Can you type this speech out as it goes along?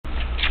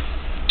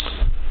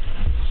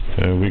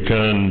We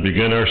can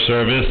begin our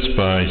service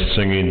by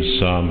singing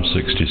Psalm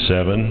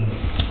 67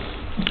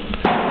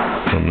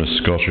 from the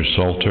Scottish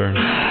Psalter.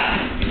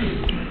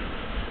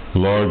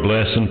 Lord,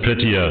 bless and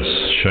pity us,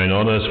 shine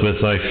on us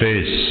with thy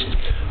face,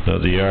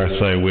 that the earth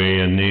thy way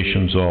and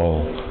nations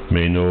all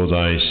may know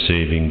thy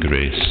saving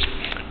grace.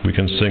 We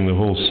can sing the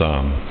whole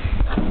psalm.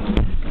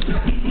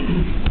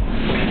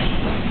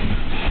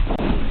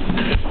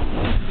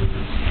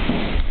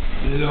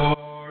 Lord,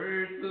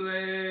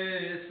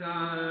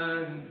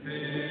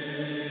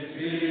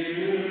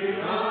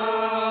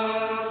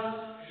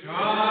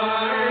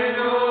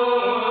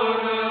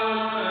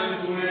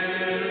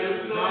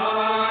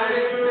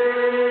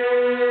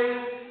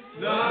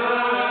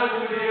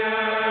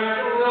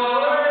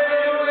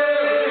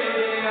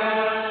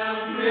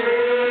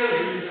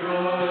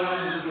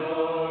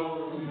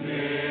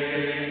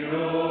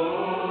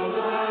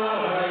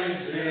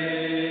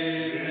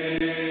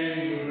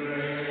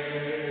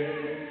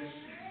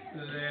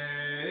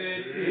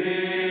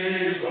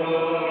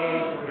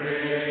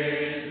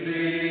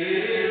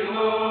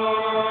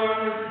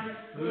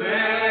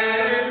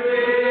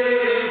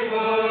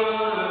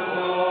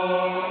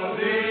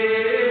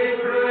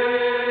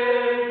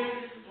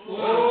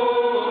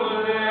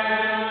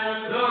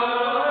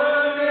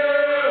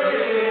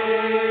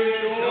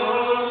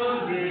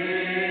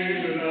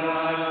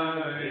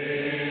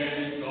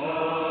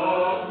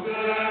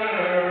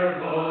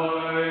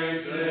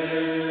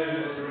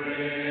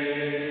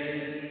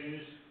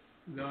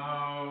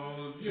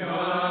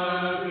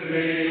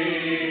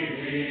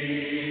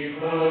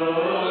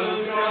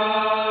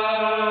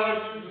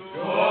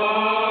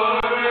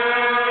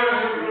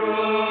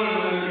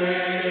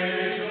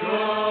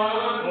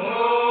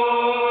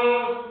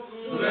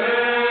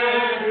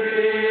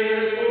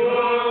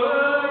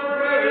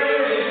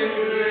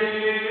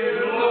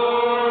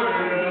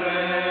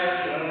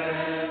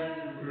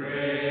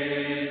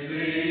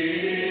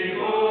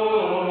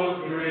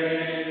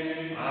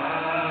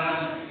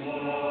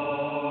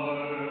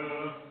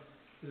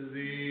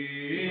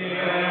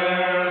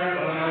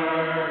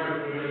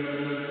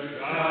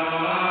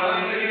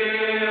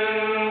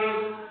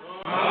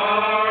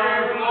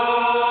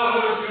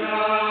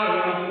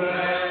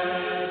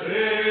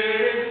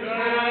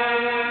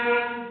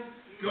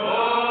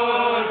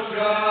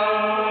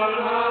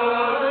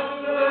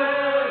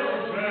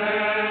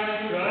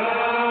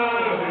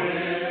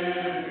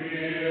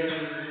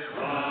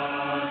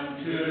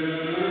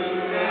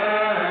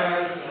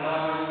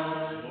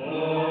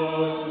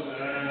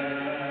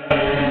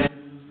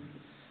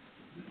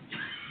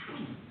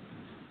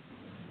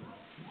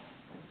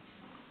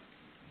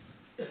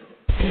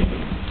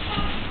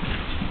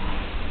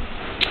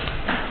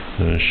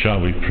 shall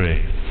we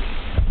pray?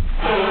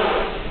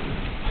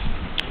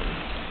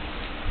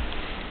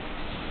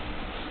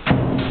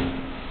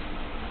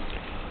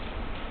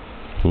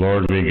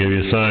 Lord, we give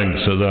you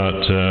thanks that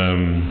that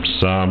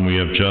psalm we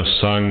have just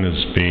sung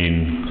has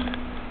been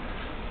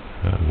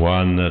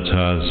one that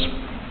has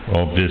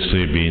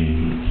obviously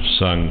been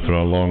sung for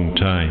a long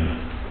time.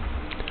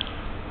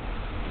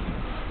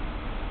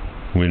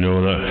 We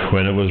know that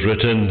when it was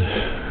written,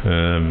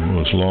 it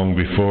was long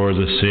before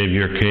the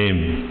Saviour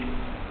came,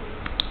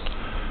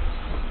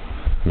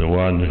 the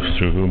one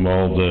through whom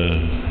all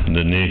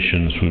the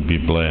nations would be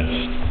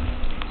blessed.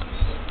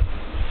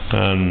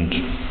 And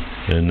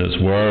in its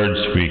words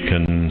we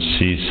can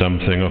see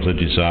something of the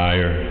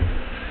desire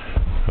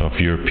of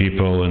your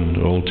people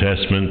in Old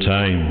Testament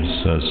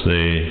times as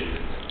they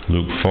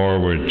look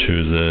forward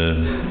to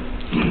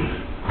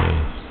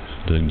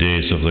the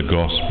days of the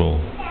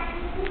gospel.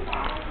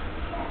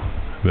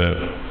 But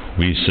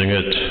we sing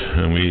it,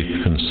 and we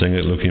can sing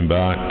it looking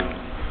back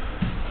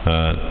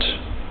at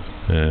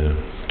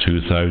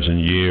 2,000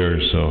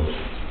 years of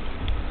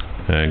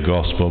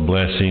gospel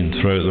blessing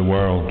throughout the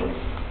world.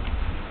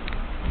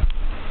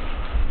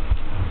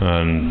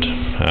 And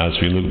as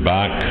we look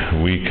back,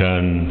 we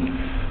can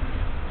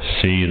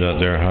see that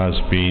there has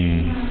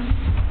been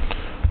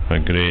a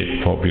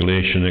great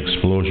population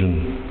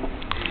explosion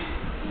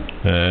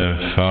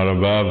far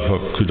above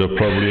what could have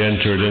probably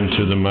entered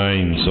into the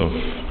minds of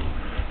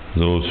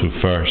those who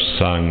first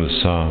sang the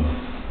psalm.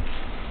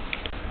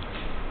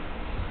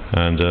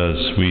 And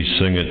as we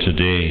sing it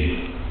today,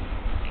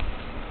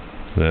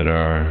 there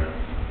are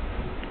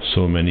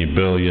so many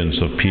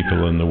billions of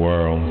people in the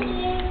world.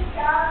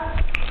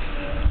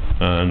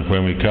 And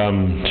when we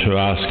come to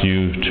ask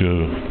you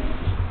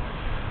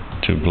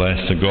to bless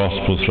the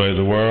gospel throughout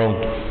the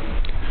world,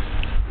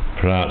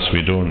 perhaps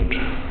we don't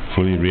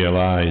fully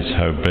realize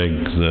how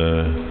big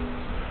the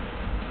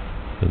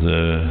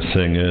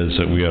thing is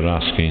that we are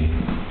asking.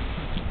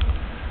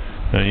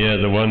 And yet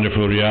the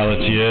wonderful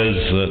reality is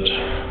that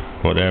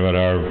whatever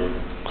our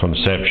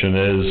conception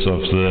is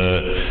of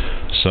the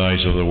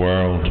size of the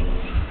world,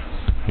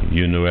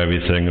 you know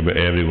everything about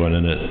everyone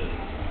in it.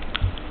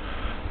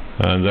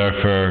 And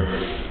therefore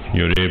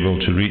you're able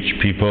to reach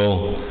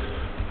people,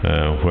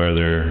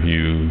 whether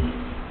you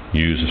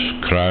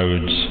use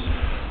crowds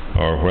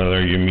or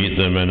whether you meet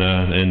them on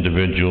an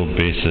individual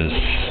basis.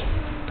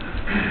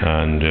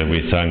 And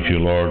we thank you,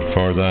 Lord,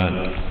 for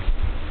that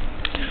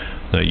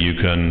you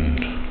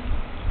can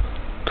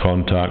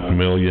contact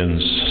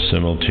millions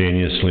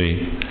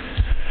simultaneously,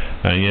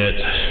 and yet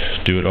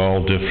do it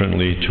all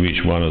differently to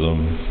each one of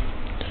them.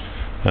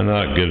 And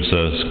that gives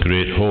us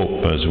great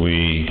hope as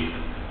we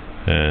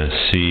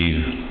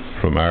see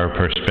from our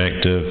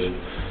perspective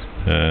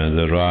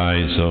the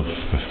rise of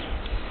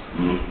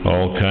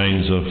all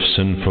kinds of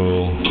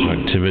sinful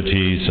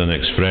activities and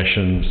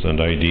expressions and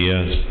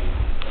ideas,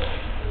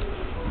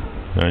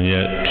 and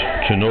yet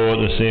to know at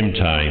the same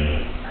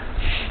time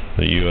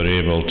that you are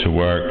able to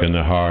work in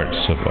the hearts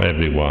of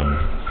everyone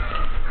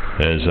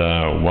is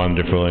a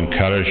wonderful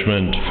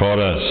encouragement for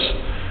us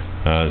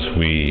as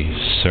we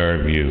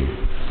serve you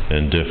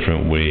in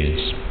different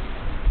ways.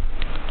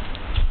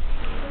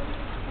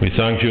 We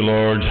thank you,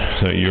 Lord,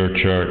 that your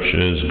church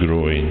is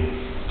growing,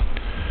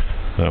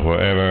 that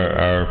whatever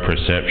our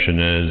perception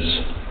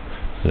is,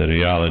 the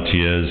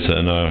reality is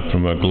that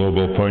from a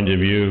global point of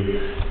view,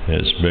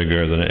 it's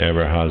bigger than it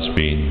ever has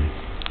been,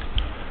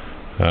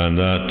 and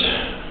that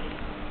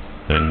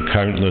in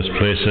countless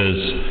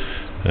places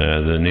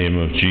the name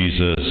of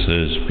Jesus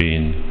is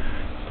being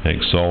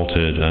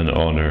exalted and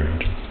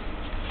honoured.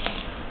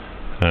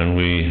 And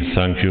we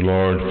thank you,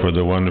 Lord, for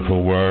the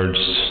wonderful words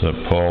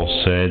that Paul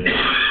said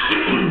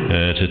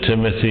to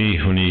Timothy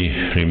when he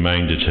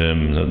reminded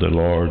him that the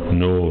Lord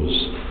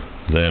knows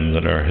them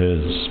that are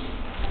his.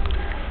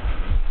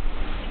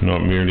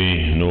 Not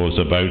merely knows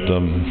about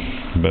them,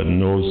 but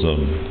knows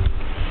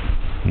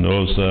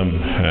them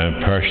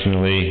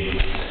personally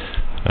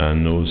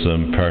and knows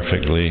them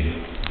perfectly,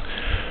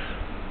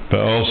 but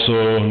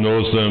also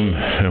knows them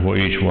and what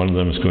each one of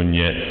them is going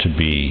yet to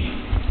be,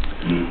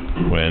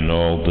 when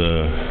all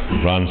the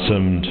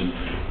ransomed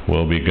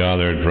will be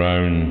gathered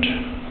round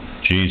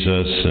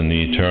Jesus in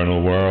the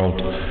eternal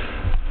world,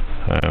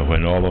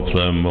 when all of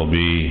them will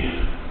be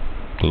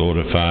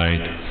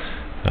glorified.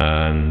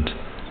 And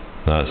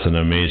that's an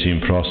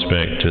amazing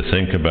prospect to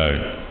think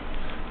about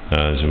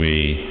as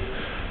we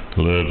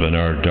live in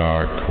our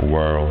dark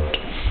world.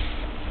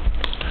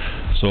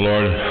 So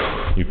Lord,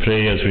 we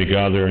pray as we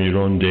gather on your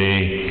own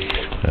day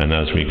and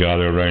as we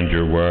gather around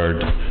your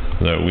word,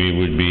 that we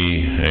would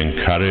be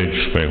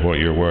encouraged by what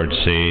your word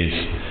says,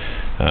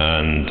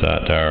 and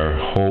that our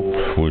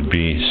hope would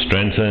be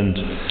strengthened,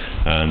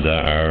 and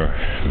that our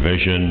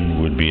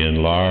vision would be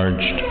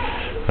enlarged,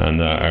 and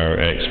that our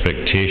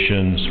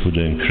expectations would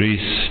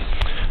increase,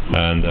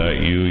 and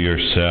that you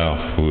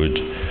yourself would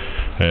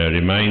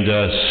remind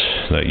us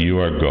that you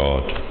are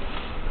God,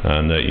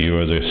 and that you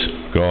are the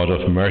God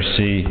of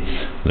mercy,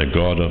 the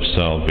God of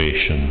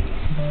salvation.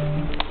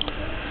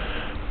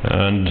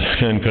 And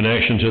in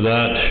connection to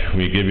that,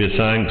 we give you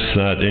thanks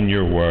that in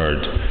your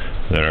word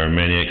there are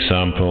many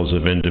examples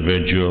of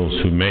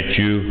individuals who met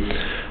you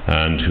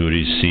and who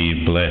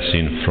received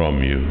blessing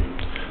from you.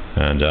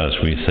 And as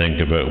we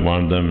think about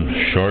one of them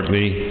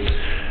shortly,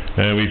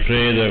 we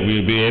pray that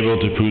we'll be able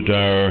to put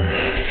our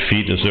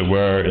feet, as it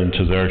were,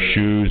 into their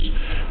shoes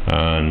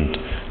and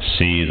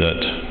see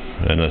that,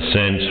 in a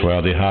sense,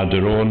 while they had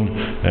their own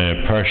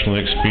personal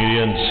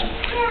experience,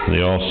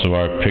 they also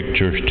are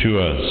pictures to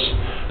us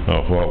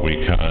of what we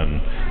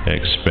can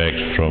expect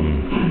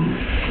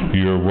from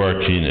your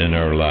working in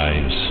our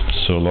lives.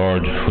 So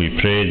Lord, we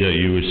pray that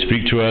you would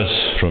speak to us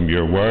from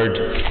your word,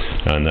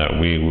 and that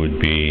we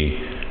would be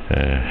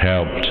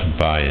helped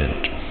by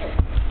it.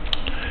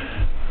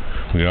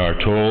 We are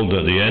told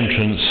that the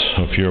entrance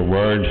of your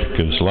word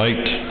gives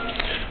light,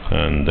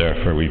 and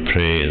therefore we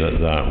pray that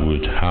that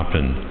would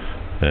happen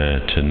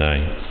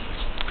tonight.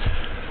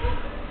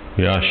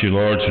 We ask you,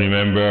 Lord, to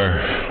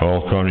remember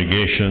all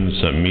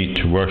congregations that meet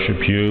to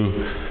worship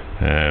you,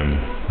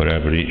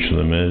 whatever each of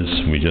them is.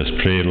 We just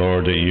pray,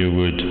 Lord, that you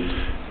would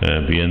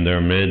be in their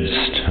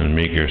midst and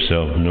make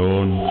yourself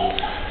known,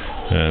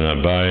 and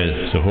that by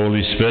the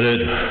Holy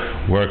Spirit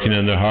working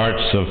in the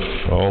hearts of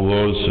all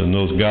those in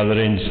those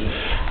gatherings,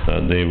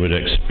 that they would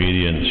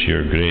experience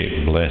your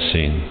great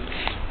blessing,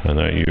 and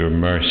that your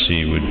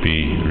mercy would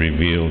be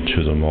revealed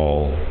to them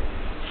all.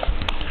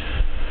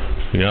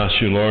 We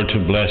ask you, Lord, to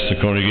bless the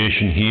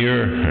congregation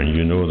here, and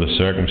you know the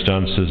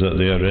circumstances that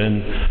they are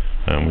in,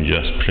 and we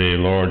just pray,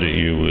 Lord, that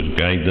you would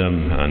guide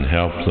them and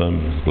help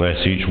them,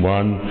 bless each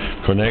one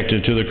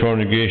connected to the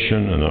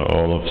congregation, and that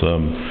all of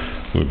them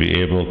would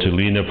be able to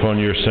lean upon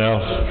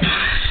yourself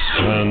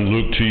and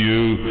look to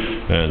you,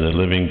 the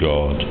living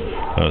God,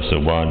 as the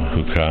one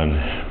who can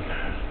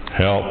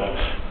help,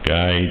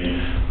 guide,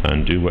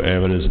 and do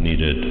whatever is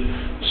needed.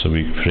 So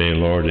we pray,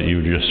 Lord, that you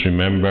would just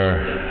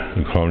remember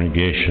the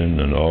congregation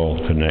and all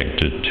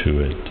connected to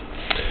it.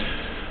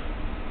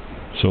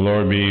 So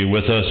Lord, be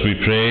with us, we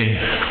pray.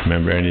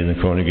 Remember any in the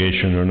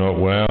congregation who are not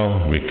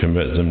well, we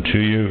commit them to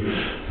you,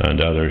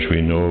 and others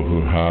we know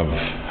who have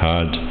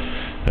had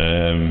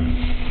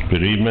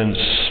bereavements.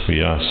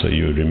 We ask that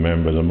you would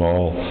remember them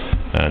all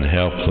and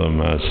help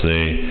them as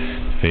they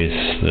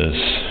face this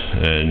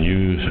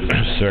new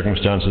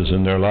circumstances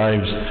in their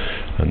lives,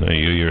 and that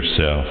you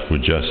yourself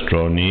would just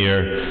draw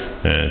near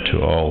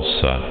to all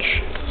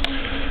such.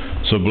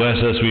 So bless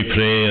us, we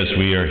pray, as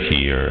we are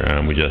here,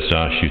 and we just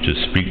ask you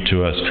to speak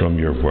to us from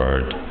your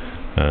word.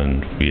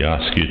 And we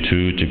ask you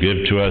too to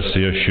give to us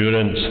the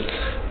assurance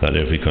that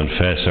if we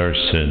confess our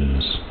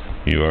sins,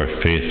 you are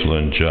faithful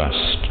and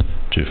just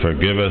to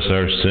forgive us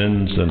our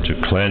sins and to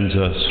cleanse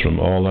us from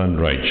all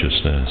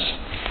unrighteousness.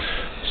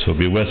 So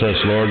be with us,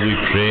 Lord, we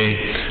pray,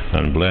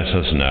 and bless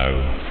us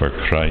now, for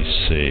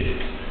Christ's sake.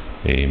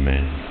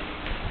 Amen.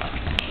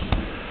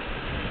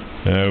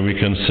 We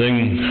can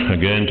sing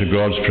again to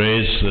God's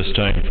praise, this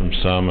time from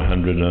Psalm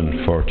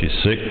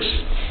 146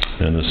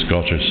 in the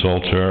Scottish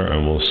Psalter,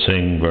 and we'll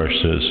sing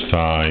verses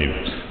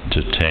 5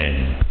 to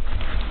 10.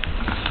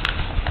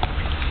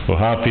 Oh,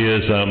 happy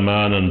is that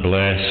man and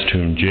blessed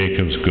whom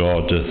Jacob's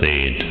God doth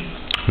aid,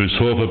 whose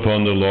hope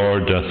upon the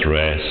Lord doth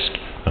rest,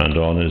 and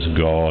on his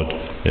God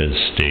is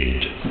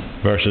stayed.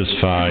 Verses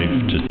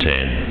 5 to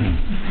 10.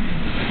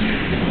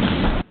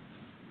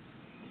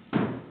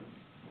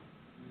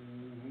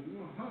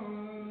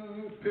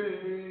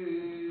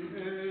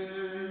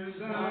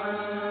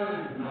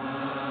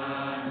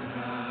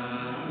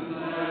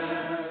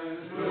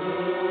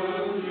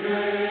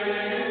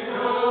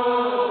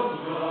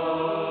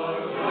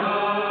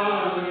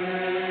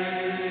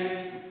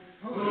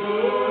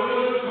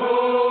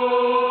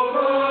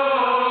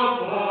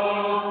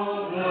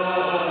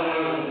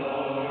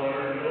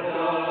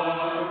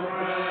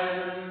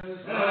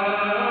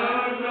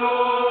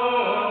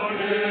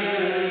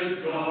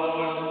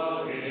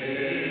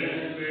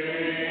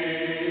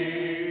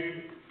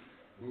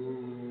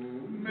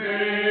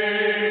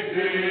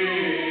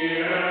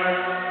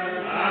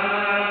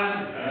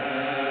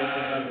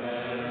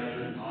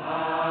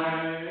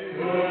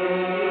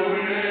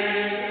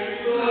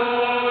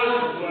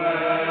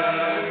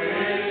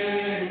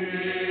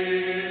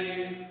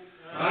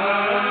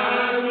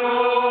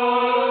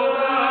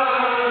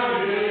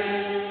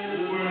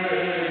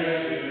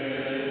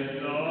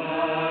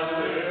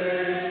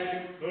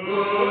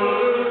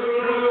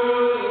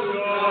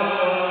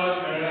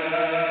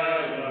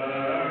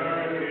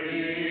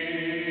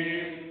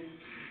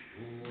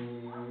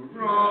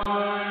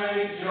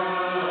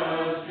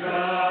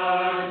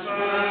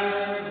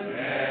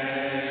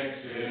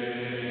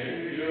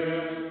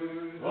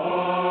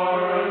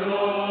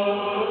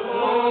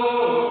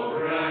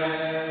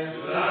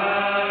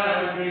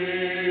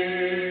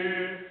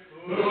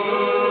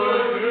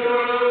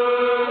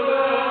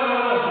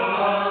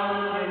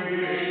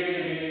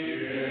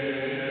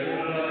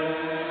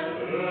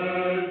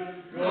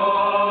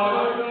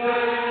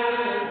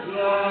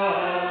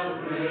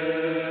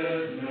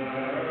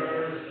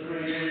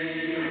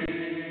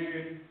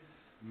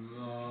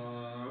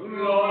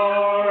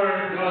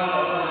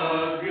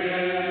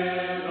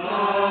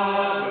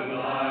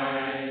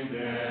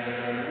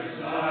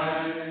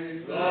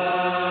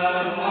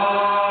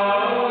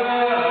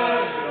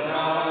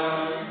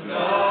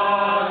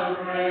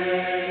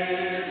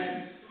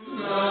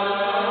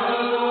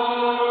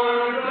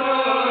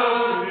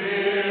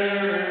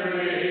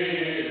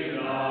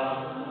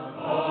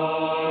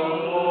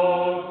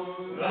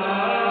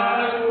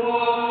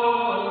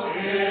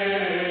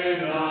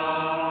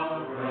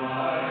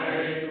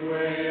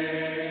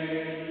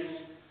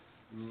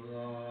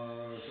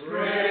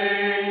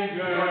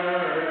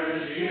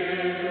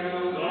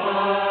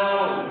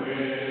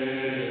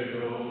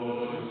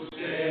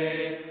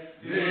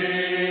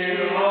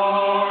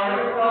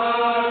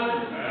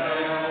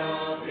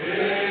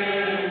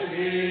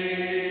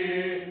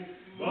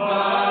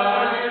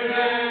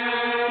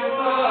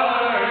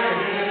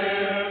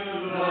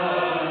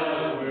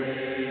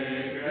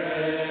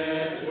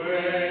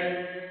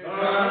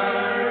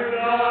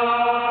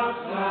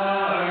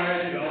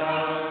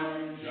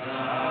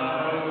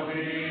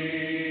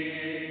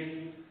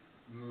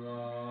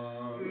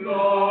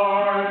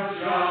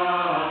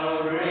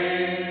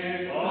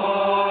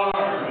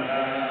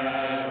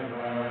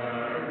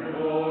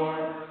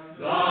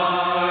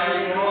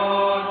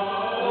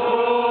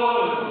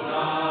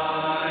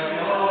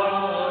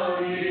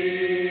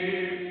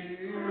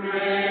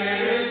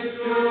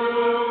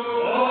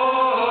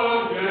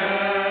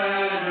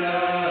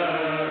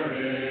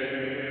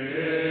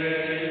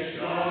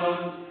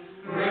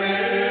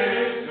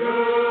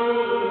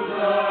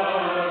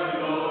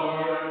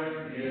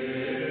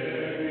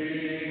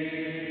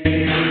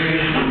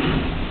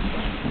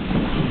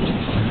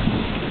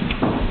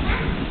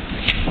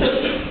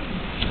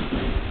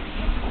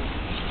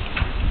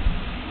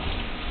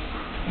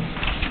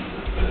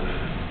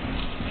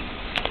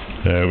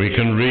 We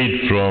can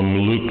read from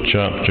Luke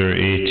chapter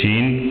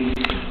 18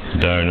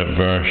 down at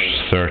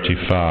verse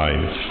 35.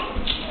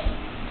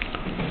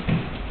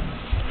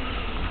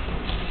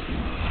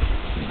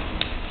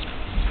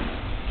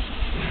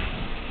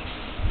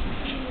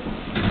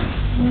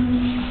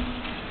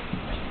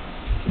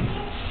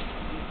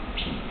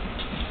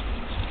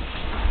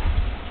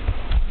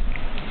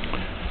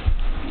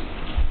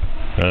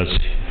 As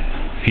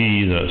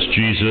he, that's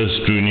Jesus,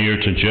 drew near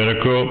to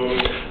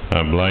Jericho,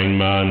 a blind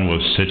man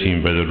was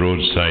sitting by the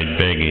roadside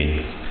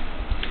begging.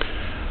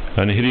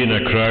 And hearing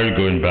a crowd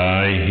going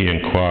by, he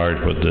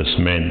inquired what this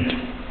meant.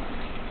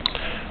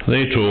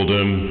 They told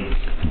him,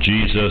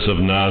 Jesus of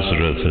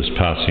Nazareth is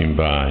passing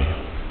by.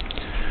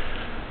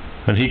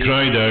 And he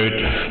cried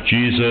out,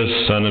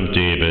 Jesus, Son of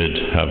David,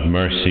 have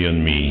mercy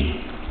on me.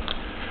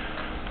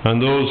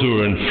 And those who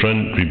were in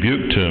front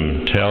rebuked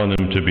him, telling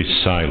him to be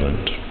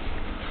silent.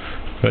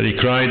 But he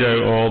cried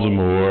out all the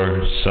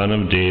more, Son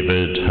of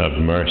David, have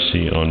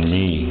mercy on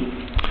me.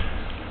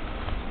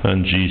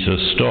 And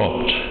Jesus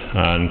stopped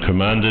and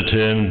commanded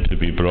him to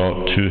be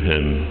brought to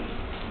him.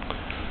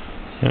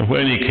 And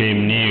when he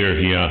came near,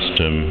 he asked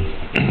him,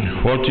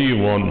 What do you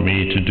want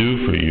me to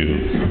do for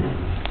you?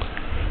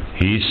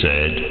 He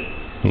said,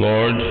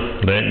 Lord,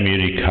 let me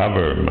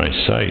recover my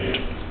sight.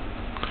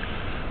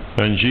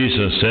 And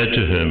Jesus said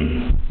to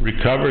him,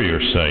 Recover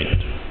your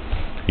sight.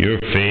 Your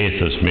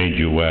faith has made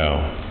you well.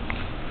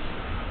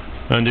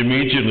 And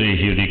immediately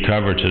he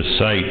recovered his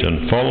sight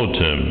and followed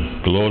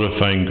him,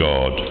 glorifying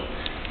God.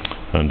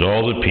 And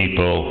all the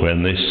people,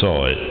 when they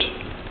saw it,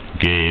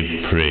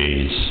 gave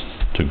praise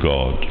to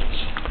God.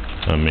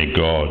 And may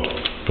God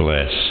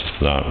bless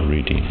that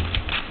reading.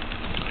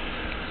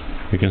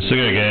 We can sing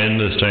again,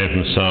 this time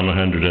from Psalm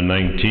 119,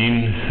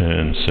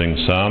 and sing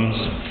Psalms,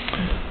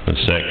 the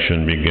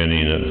section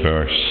beginning at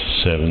verse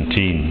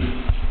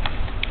 17.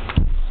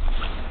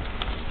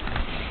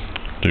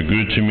 Do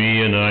good to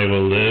me, and I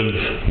will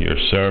live. Your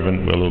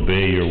servant will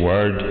obey your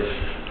word.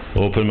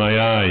 Open my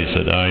eyes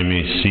that I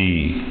may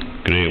see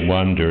great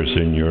wonders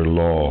in your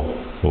law,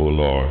 O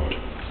Lord.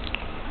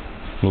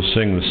 We'll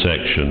sing the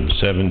section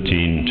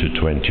 17 to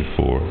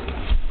 24.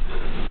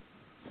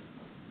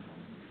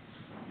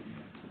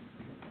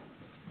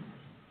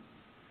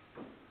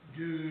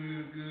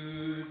 Do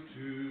good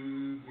to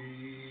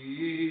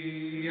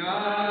me,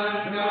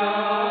 and I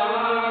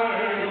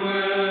will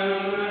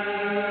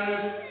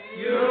live.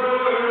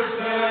 Your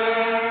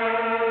servant will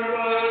obey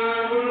your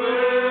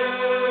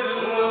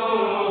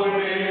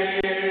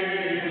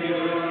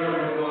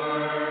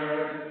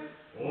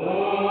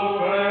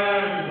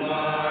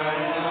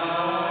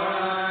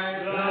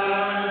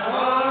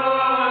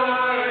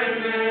word. Open my eyes that I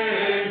may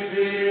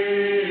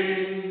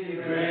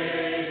see great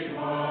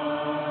wonders in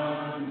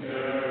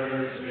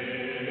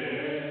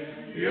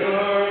your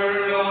law,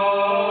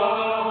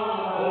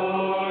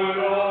 O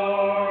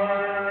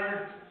Lord.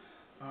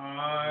 I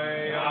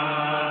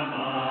am a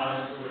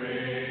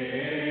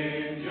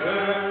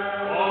stranger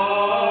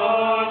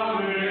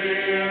on the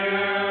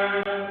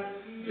earth.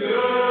 Do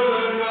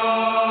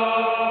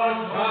not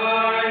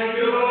hide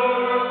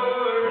your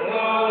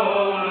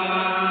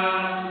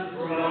commands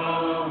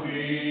from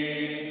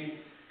me.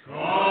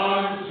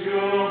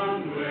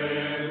 Consumed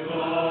with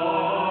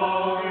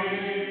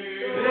longing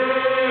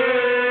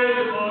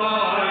is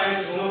my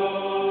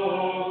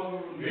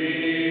soul,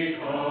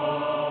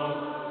 because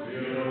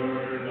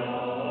your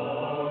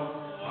law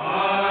I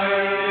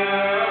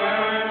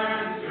yearn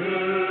to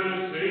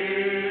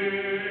see.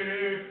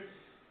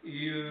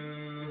 You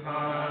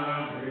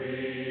have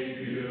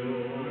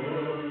rebuked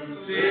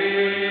the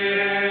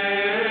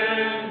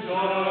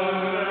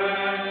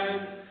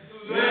insolent,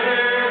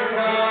 their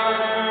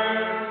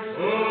hearts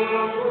who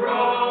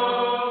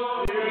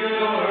cross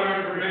your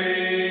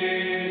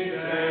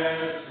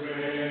greatest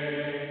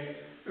way.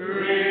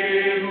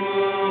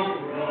 Remove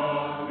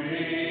from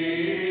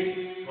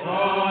me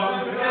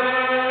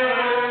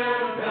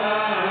contempt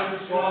and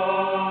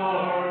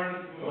scorn,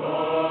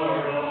 for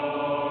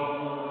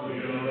all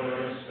your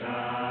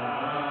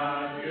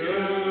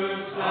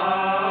statutes I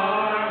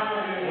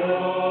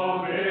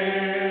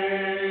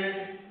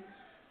obey.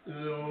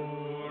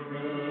 Though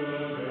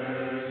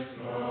rulers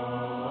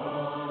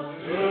come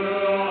to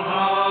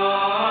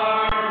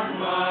harm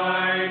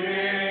my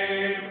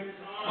name,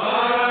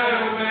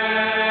 I'll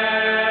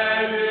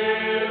meditate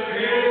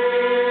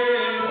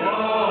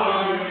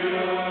on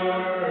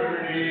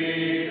your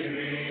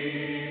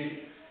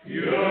decree.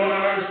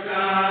 Your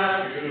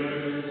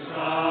statutes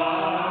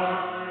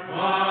are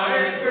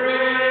my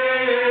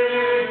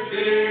great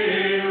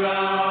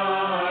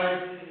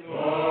delight,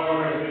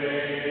 for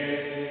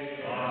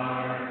they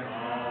are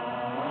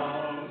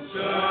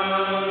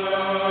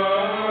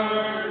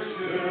counselors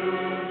to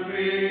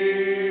me.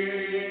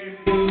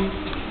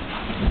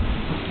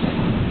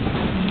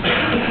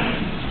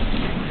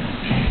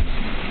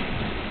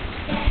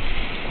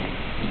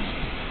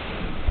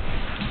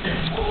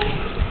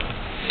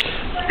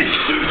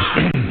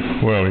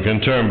 Well, we can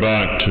turn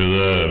back to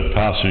the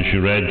passage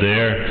you read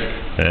there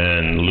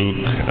in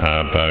Luke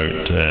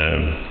about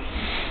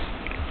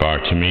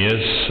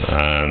Bartimaeus,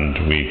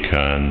 and we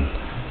can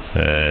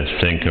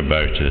think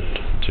about it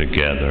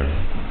together.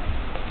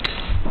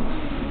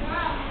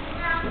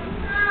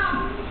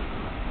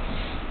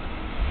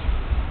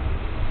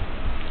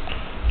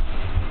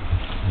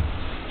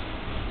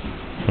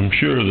 I'm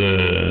sure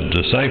the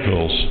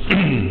disciples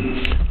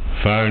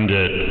found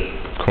it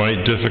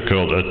quite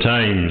difficult at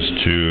times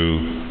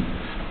to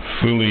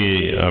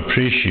fully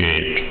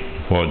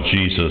appreciate what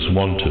Jesus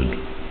wanted.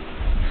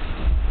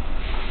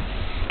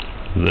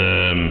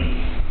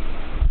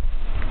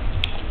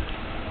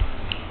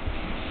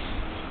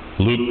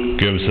 Luke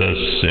gives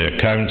us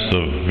accounts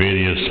of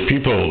various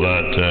people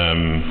that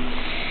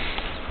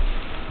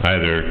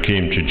either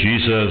came to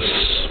Jesus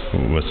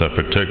with a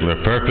particular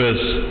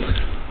purpose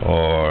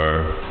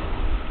or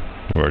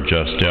were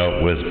just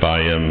dealt with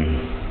by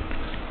him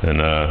in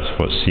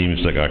what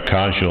seems like a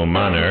casual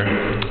manner,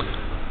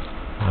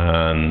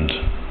 and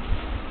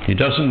he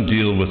doesn't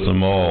deal with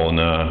them all in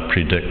a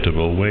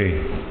predictable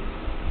way.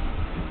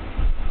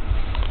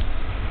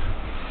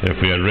 If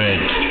we had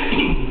read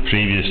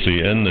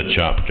previously in the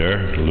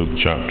chapter, Luke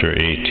chapter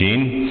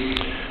 18,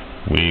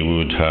 we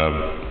would have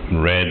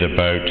read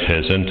about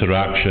his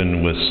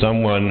interaction with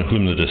someone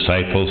whom the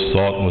disciples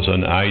thought was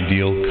an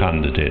ideal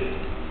candidate.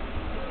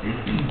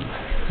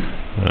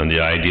 And the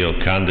ideal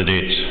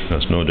candidate,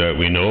 as no doubt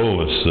we know,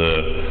 was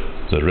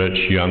the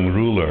rich young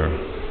ruler.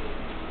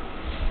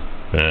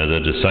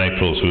 The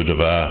disciples would have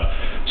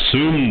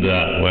assumed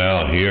that,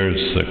 well,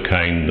 here's the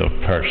kind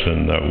of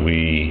person that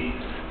we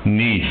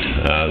need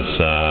as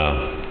a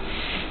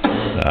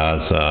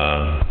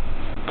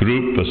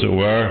group, as it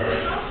were.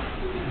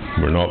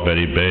 We're not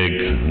very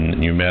big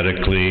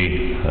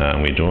numerically,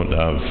 and we don't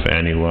have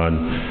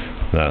anyone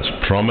that's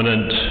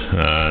prominent,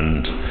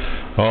 and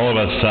all of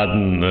a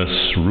sudden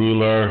this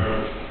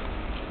ruler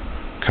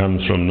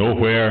comes from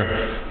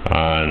nowhere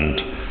and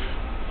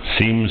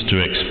seems to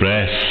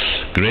express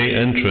great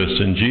interest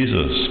in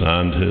Jesus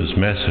and his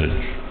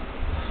message.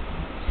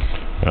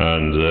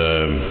 And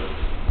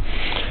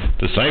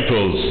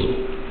disciples,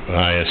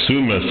 I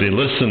assume, as they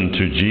listened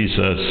to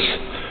Jesus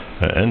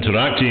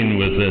interacting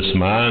with this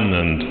man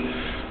and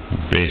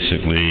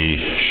basically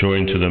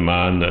showing to the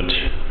man that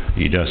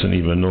he doesn't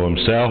even know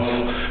himself,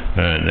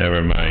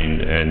 never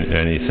mind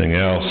anything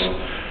else,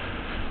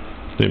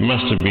 they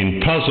must have been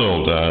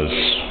puzzled as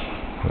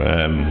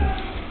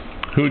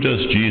who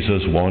does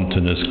Jesus want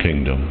in his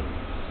kingdom?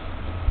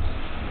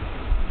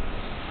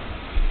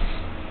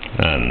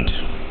 And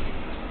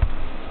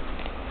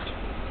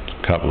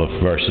a couple of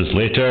verses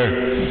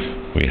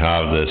later, we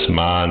have this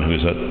man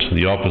who's at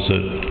the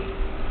opposite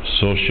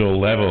social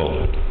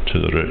level to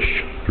the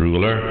rich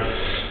ruler,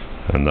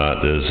 and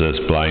that is this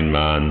blind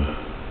man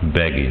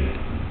begging.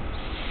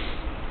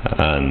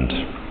 And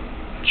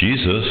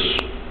Jesus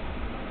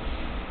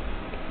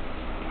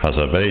has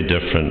a very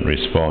different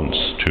response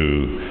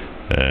to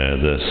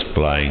this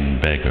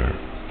blind beggar.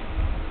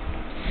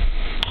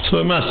 So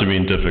it must have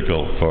been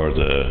difficult for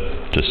the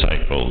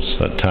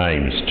disciples at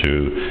times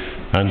to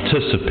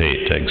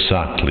anticipate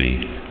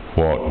exactly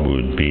what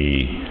would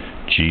be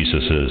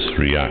Jesus'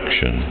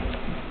 reaction.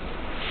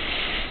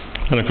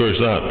 And of course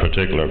that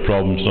particular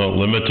problem is not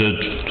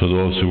limited to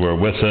those who were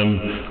with him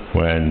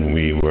when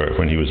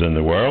he was in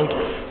the world,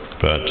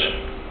 but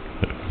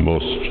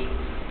most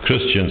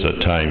Christians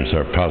at times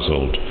are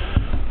puzzled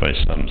by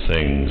some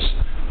things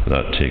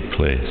that take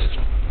place.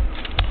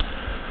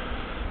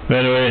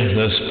 Anyway,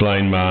 this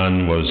blind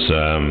man was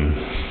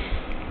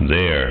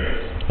there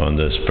on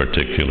this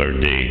particular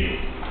day.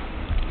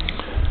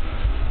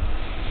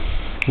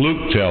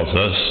 Luke tells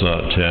us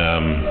that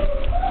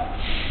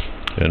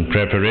in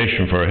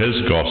preparation for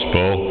his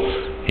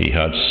gospel, he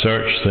had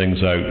searched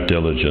things out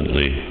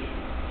diligently,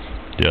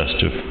 just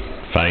to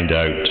find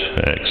out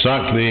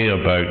exactly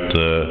about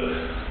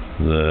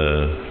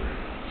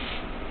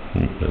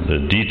the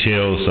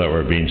details that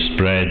were being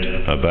spread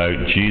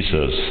about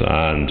Jesus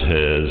and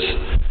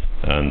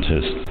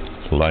his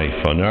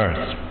life on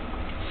earth.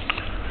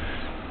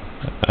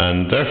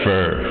 And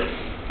therefore,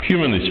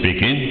 humanly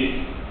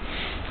speaking,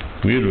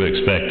 we would have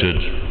expected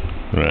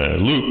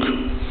Luke,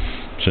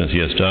 since he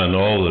has done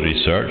all the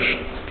research,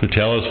 to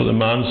tell us what the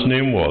man's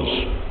name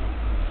was.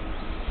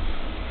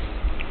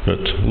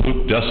 But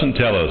Luke doesn't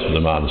tell us what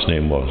the man's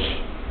name was.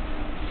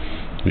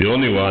 The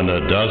only one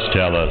that does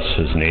tell us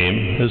his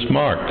name is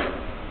Mark.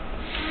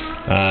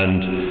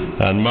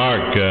 And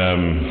Mark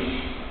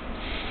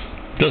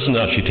doesn't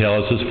actually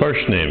tell us his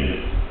first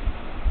name,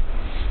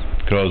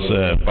 because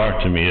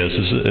Bartimaeus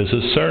is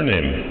his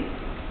surname.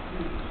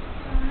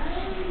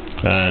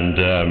 And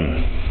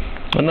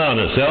that in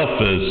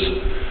itself is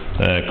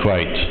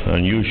quite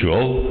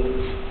unusual,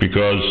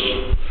 because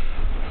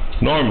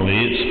normally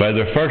it's by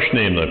their first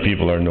name that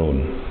people are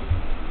known.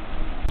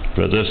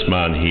 But this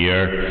man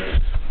here,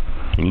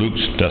 Luke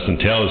doesn't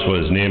tell us what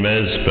his name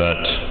is,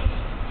 but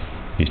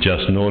he's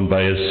just known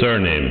by his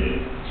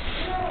surname.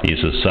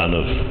 He's the son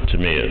of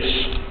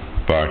Timaeus,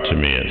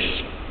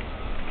 Bartimaeus.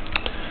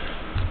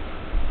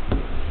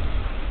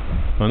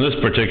 On this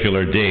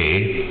particular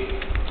day,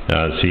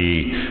 as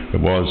he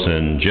was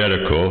in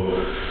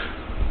Jericho,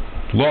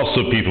 lots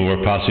of people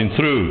were passing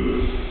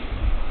through.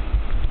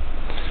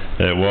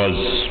 It was,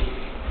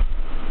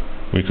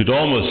 we could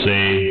almost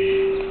say,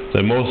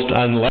 the most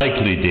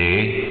unlikely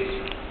day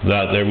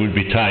that there would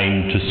be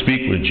time to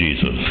speak with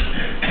Jesus.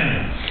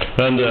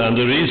 And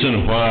the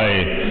reason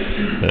why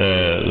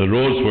the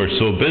roads were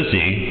so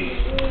busy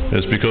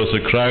is because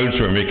the crowds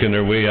were making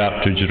their way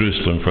up to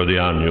Jerusalem for the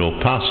annual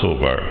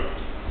Passover.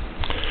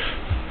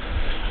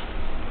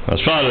 As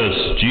far as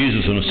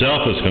Jesus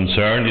himself is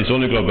concerned, he's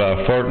only got about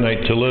a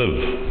fortnight to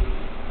live.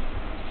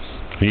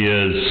 he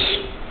is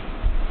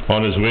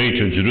on his way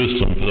to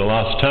Jerusalem for the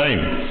last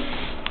time.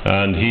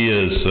 And he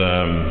is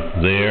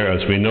there,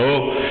 as we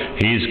know.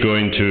 He's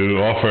going to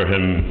offer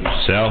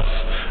himself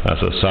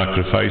as a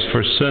sacrifice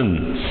for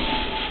sin.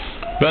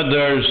 But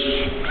there's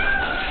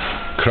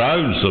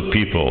crowds of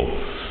people.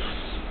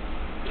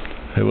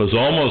 It was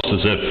almost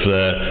as if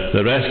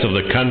the rest of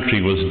the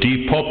country was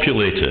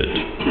depopulated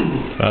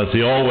as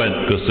they all went,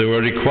 because they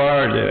were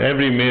required,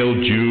 every male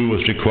Jew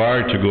was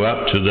required to go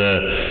up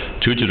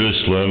to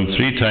Jerusalem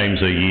 3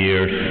 times a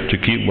year to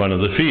keep one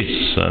of the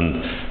feasts.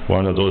 And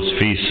one of those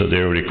feasts that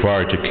they were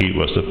required to keep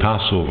was the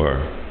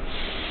Passover.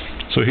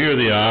 So here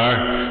they are,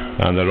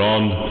 and they're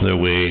on their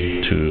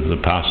way to the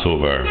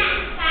Passover.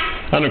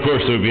 And of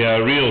course there would be a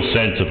real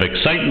sense of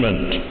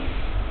excitement,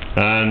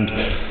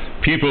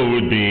 and people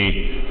would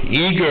be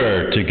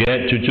eager to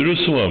get to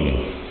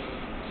Jerusalem.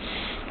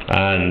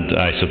 And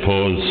I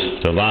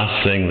suppose the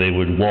last thing they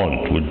would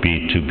want would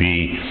be to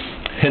be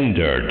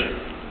hindered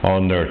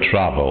on their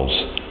travels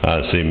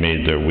as they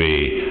made their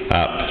way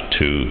up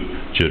to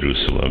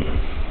Jerusalem.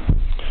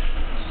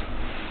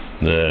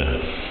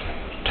 The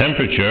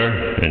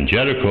temperature in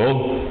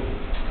Jericho,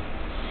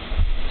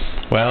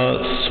 well,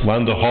 it's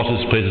one of the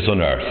hottest places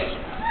on earth.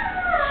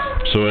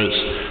 So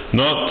it's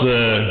not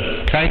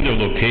the kind of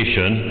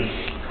location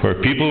where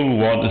people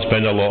want to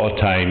spend a lot of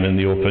time in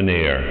the open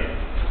air.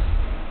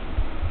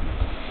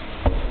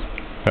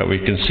 But we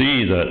can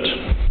see that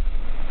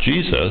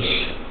Jesus,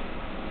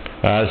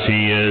 as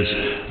he is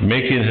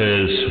making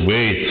his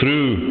way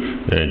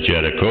through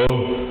Jericho,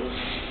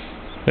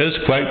 is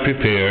quite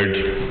prepared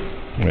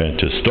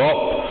to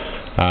stop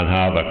and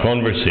have a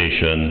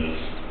conversation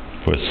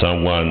with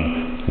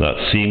someone that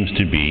seems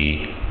to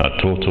be a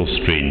total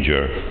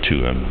stranger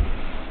to him.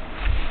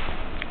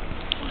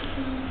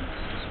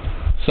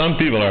 Some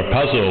people are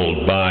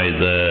puzzled by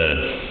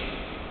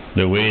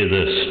the way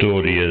this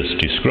story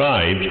is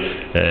described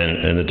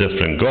in the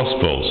different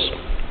Gospels.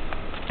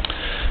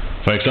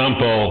 For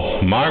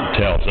example, Mark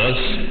tells us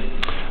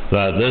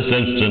that this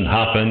incident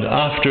happened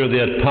after they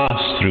had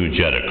passed through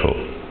Jericho.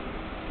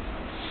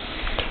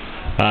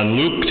 And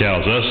Luke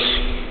tells us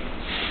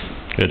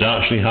it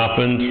actually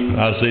happened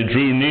as they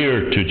drew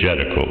near to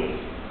Jericho.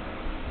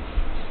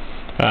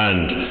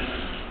 And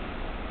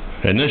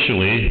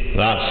initially,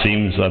 that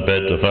seems a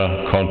bit of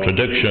a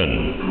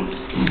contradiction.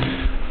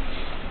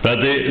 But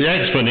the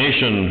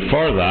explanation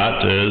for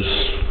that is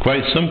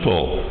quite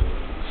simple.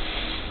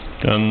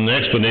 And the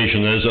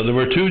explanation is that there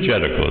were 2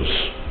 Jerichos.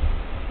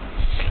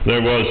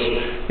 There was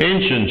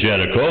ancient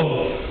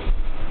Jericho,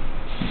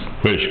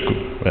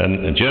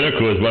 and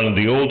Jericho is one of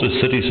the oldest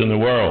cities in the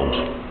world.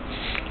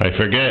 I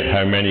forget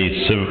how many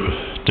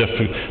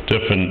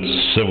different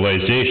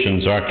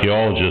civilizations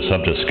archaeologists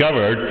have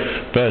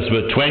discovered, but it's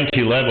about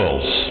 20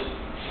 levels.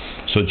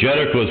 So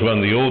Jericho is one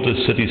of the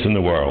oldest cities in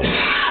the world.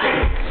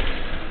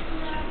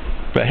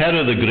 But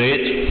Herod the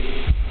Great,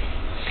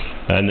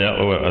 and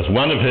as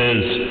one of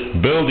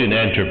his building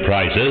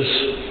enterprises,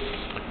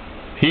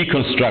 he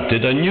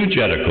constructed a new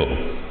Jericho,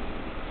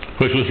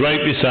 which was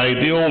right beside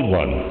the old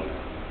one.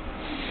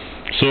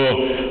 So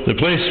the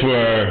place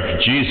where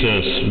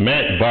Jesus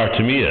met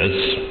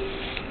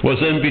Bartimaeus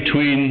was in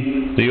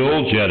between the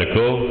old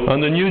Jericho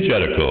and the new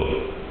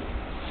Jericho.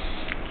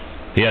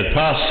 He had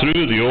passed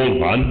through the old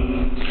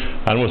one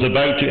and was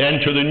about to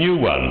enter the new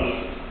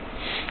one.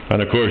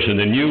 And of course in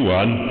the new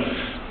one,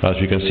 as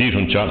we can see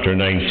from chapter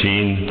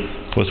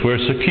 19, was where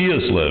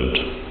Zacchaeus lived.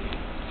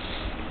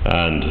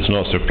 And it's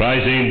not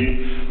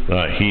surprising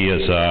that he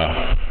is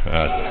a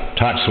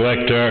tax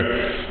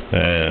collector,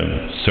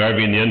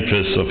 serving the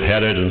interests of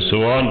Herod and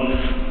so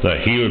on,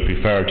 that he would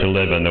prefer to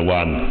live in the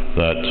one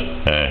that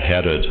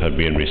Herod had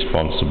been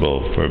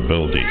responsible for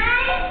building.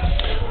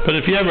 But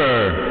if you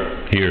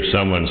ever hear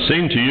someone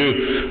saying to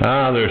you,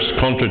 there's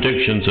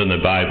contradictions in the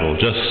Bible,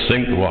 just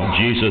think what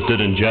Jesus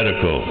did in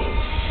Jericho.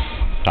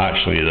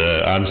 Actually,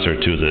 the answer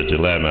to the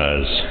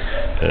dilemma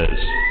is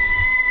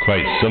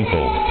quite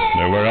simple.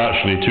 There were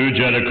actually 2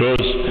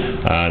 Jerichos,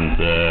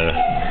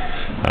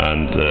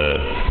 and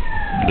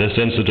this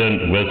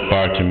incident with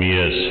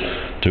Bartimaeus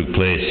took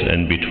place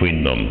in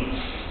between them,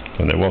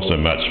 and there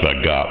wasn't much of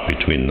a gap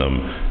between them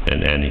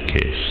in any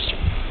case.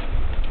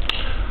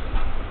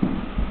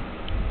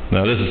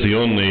 Now, this is the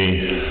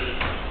only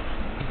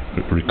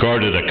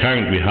recorded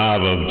account we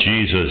have of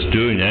Jesus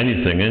doing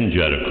anything in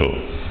Jericho.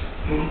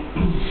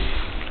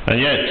 And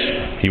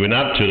yet, he went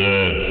up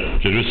to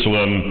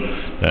Jerusalem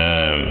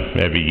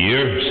every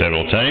year,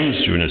 several times,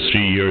 during his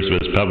 3 years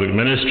of his public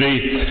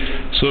ministry.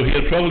 So he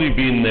had probably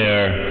been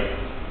there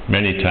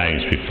many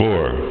times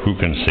before, who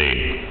can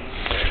say.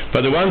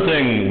 But the one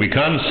thing we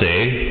can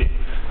say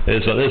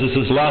is that this is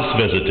his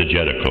last visit to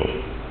Jericho.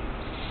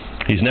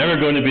 He's never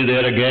going to be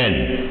there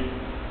again.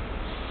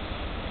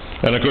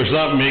 And of course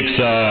that makes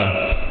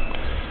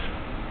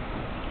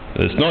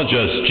it's not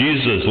just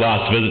Jesus'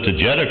 last visit to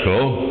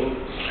Jericho,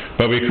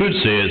 but we could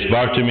say it's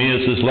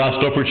Bartimaeus'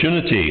 last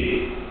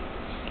opportunity,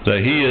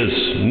 that he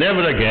is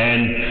never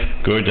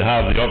again going to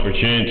have the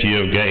opportunity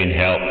of getting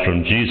help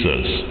from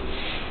Jesus.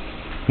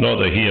 Not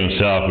that he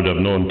himself would have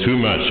known too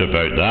much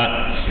about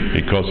that,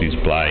 because he's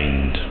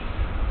blind.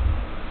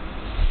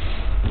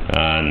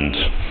 And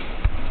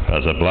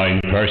as a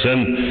blind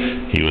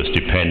person, he was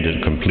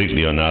dependent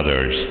completely on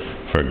others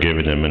for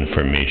giving him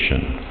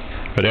information.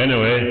 But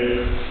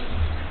anyway,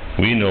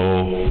 we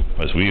know,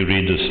 as we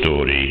read the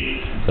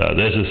story, that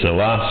this is the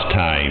last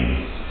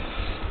time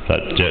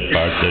that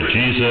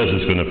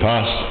Jesus is going to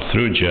pass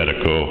through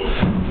Jericho,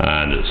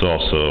 and it's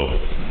also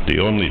the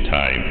only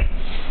time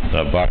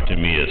that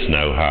Bartimaeus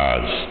now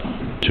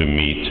has to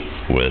meet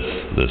with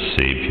the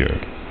Saviour.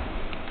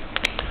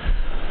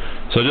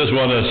 So I just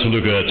want us to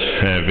look at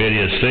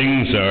various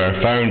things that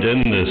are found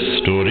in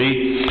this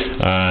story,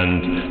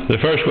 and the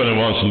first one I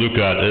want to look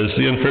at is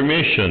the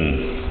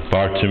information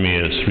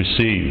Bartimaeus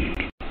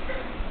received.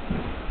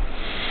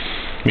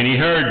 I mean, he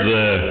heard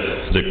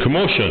the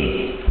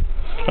commotion,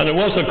 and it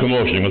was a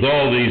commotion with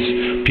all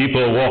these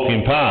people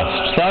walking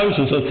past,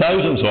 thousands and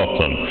thousands of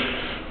them.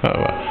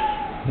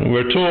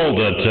 We're told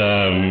that,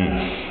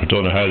 I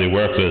don't know how they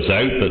work this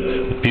out,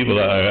 but people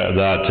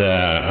that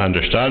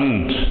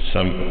understand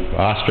some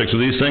aspects of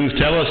these things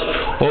tell us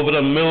over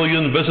 1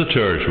 million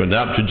visitors went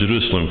up to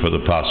Jerusalem for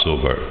the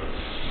Passover.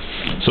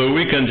 So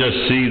we can just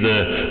see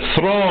the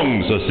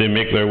throngs as they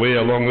make their way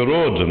along the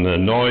road and the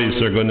noise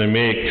they're going to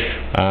make.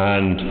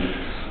 And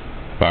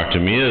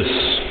Bartimaeus,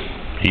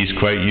 he's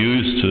quite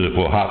used to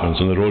what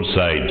happens on the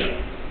roadside.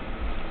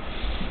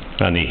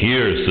 And he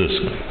hears this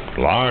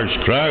large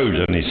crowd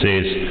and he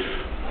says,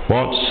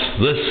 "What's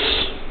this?"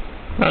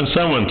 And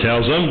someone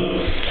tells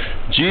him,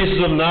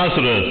 "Jesus of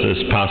Nazareth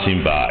is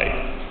passing by."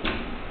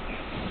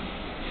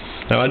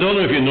 Now, I don't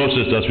know if you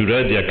noticed as we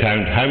read the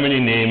account how many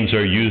names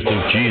are used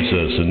of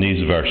Jesus in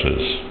these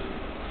verses.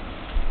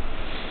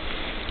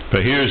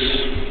 But here's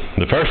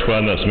the first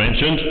one that's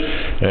mentioned.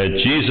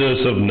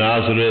 Jesus of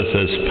Nazareth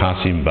is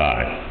passing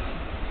by.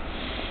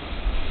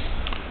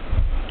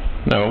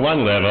 Now, at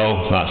one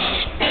level,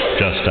 that's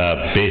just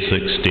a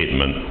basic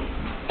statement.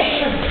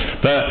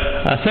 But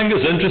I think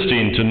it's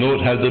interesting to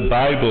note how the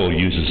Bible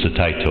uses the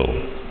title,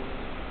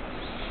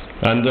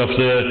 and of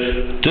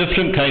the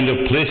different kind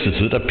of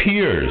places it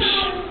appears,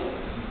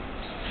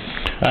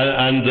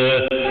 and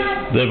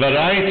the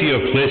variety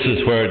of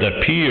places where it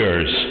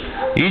appears.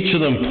 Each of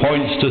them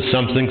points to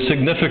something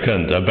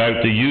significant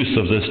about the use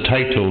of this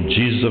title,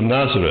 Jesus of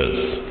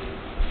Nazareth.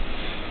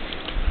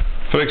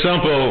 For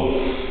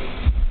example,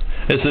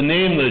 it's the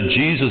name that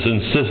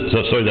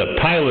that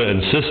Pilate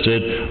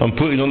insisted on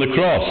putting on the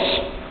cross.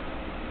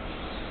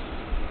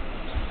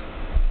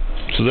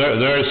 So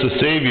there's the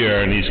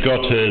Saviour, and he's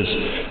got his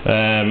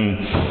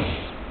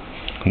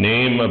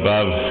name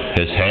above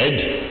his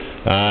head,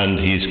 and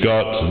he's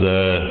got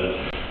the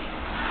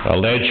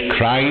alleged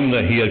crime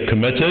that he had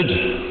committed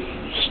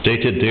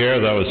stated there.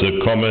 That was the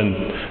common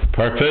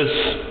purpose.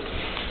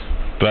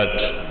 But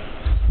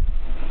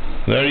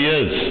there he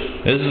is.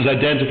 This is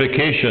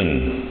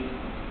identification.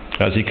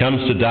 As he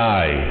comes to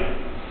die,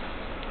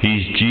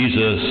 he's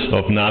Jesus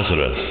of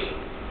Nazareth.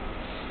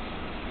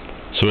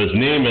 So his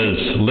name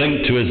is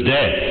linked to his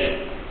death,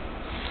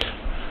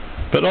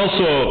 but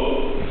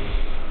also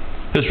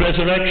his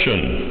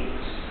resurrection.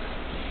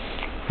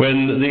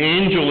 When the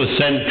angel is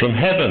sent from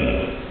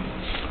heaven,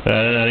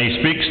 and he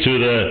speaks to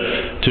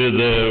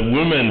the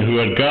woman who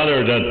had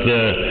gathered at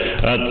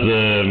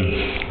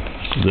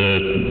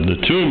the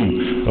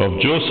tomb of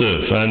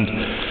Joseph,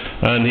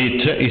 and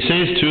he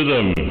says to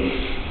them,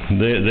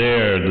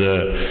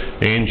 the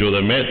angel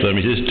that met them,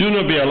 he says, "Do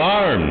not be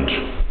alarmed.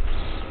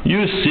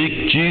 You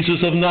seek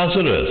Jesus of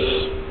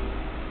Nazareth."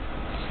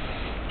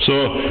 So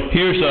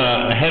here's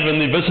a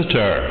heavenly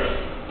visitor,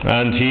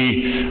 and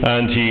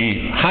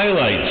he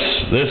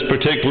highlights this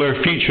particular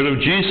feature of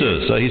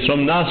Jesus, that he's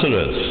from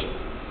Nazareth.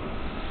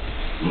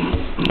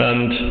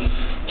 And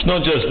it's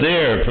not just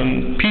there.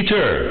 From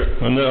Peter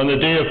on the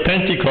day of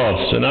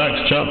Pentecost in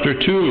Acts chapter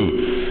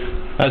 2,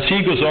 as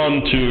he goes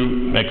on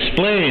to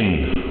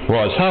explain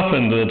what has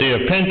happened on the day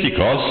of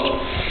Pentecost,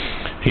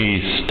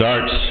 he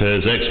starts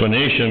his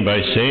explanation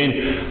by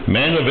saying,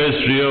 "Men of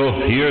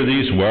Israel, hear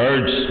these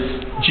words,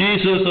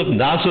 Jesus of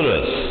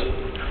Nazareth,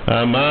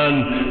 a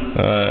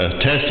man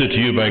tested to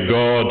you by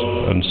God,"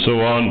 and so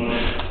on.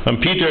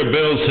 And Peter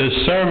builds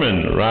his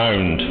sermon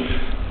round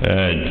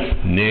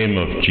name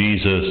of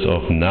Jesus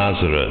of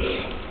Nazareth.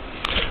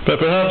 But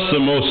perhaps the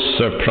most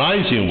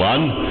surprising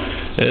one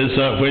is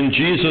that when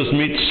Jesus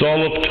meets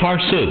Saul of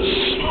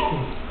Tarsus,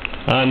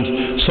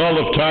 and Saul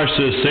of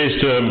Tarsus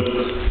says to him,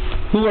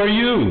 "Who are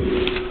you?"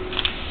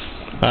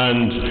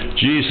 And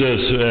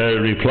Jesus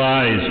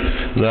replies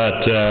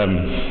that,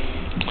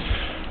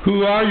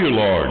 "Who are you,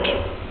 Lord?"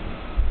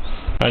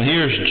 And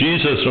here's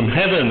Jesus from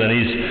heaven, and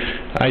he's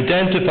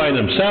identifying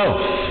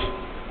himself,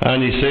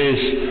 and he says,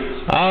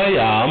 "I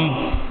am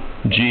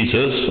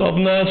Jesus of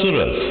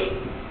Nazareth."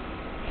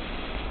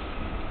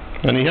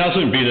 And he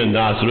hasn't been in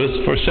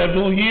Nazareth for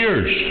several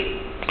years,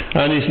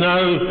 and he's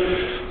now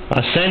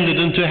ascended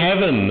into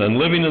heaven and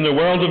living in the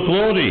world of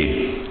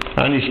glory,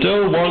 and he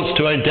still wants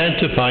to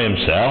identify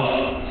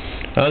himself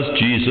as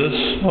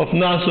Jesus of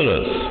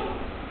Nazareth.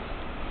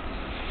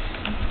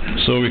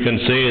 So we can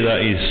say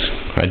that he's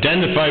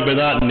identified by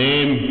that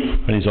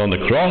name when he's on the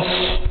cross,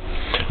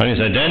 and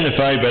he's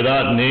identified by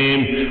that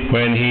name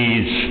when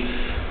he's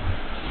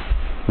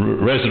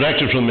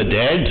resurrected from the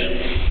dead,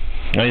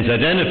 and he's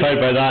identified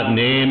by that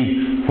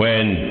name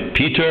when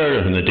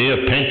Peter, on the day of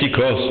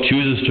Pentecost,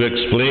 chooses to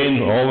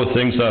explain all the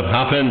things that have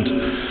happened,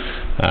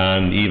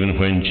 and even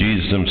when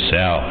Jesus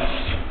himself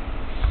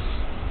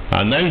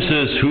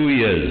announces who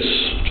he is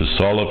to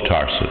Saul of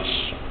Tarsus.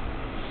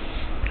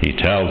 He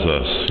tells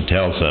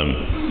him,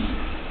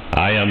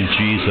 I am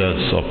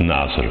Jesus of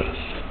Nazareth.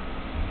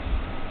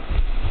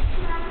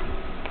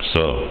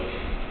 So,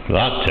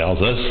 that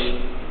tells us,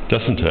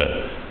 doesn't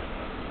it,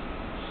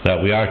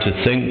 that we are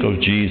to think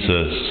of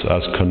Jesus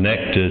as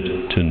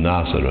connected to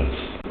Nazareth.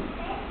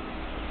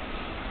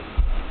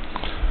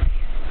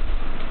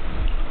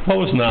 What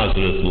was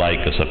Nazareth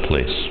like as a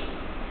place?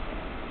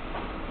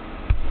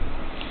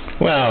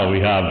 Well, we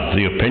have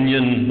the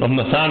opinion of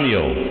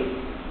Nathanael.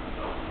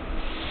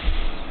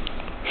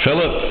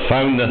 Philip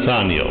found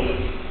Nathanael,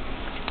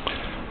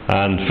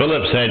 and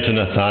Philip said to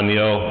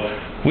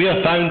Nathanael, we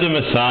have found the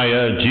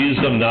Messiah,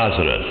 Jesus of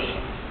Nazareth.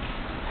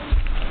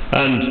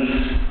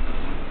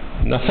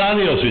 And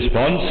Nathanael's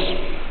response,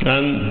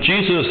 and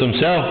Jesus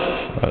himself,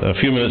 a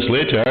few minutes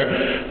later,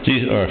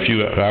 or a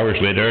few hours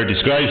later,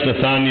 describes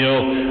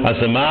Nathanael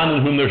as a man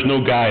in whom there's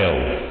no guile.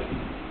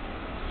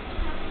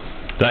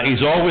 That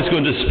he's always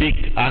going to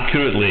speak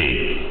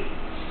accurately,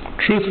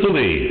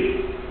 truthfully.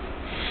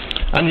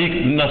 And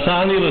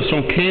Nathanael is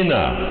from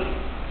Cana,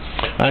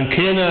 and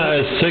Cana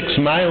is 6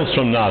 miles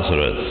from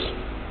Nazareth.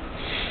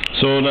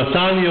 So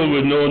Nathanael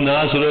would know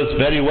Nazareth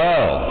very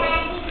well.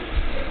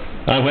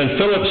 And when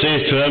Philip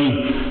says to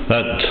him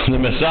that the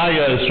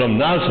Messiah is from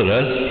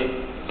Nazareth,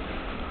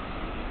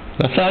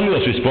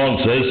 Nathanael's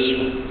response is,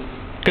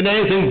 can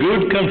anything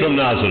good come from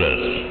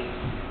Nazareth?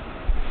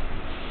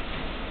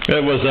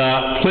 It was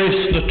a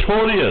place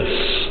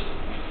notorious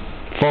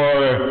for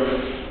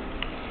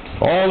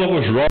all that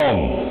was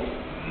wrong.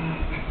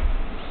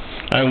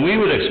 And we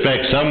would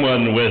expect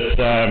someone with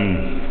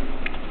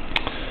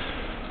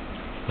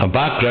a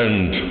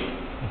background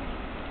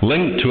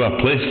linked to a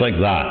place like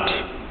that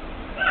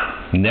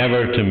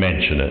never to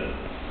mention it.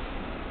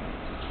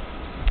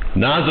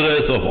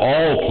 Nazareth of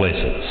all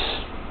places.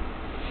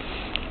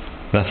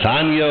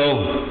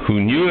 Nathanael,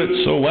 who knew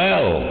it so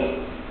well,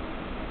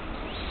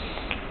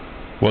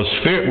 was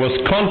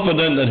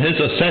confident in his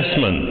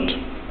assessment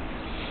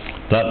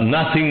that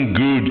nothing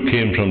good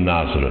came from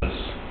Nazareth.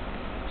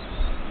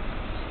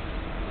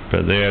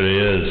 But there he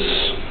is.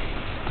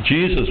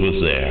 Jesus was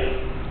there.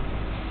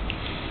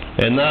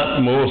 In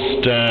that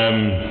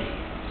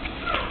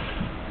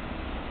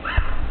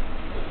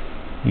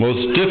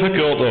most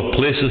difficult of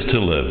places to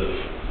live,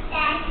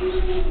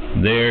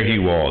 there he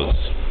was.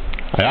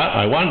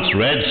 I once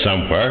read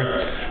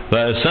somewhere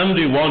that if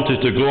somebody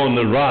wanted to go on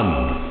the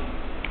run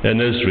in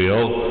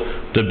Israel,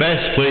 the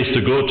best place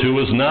to go to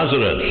was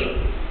Nazareth.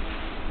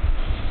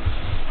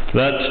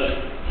 That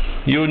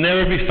you would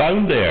never be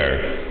found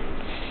there,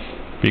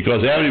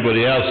 because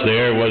everybody else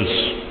there was,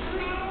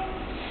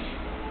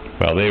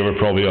 well, they were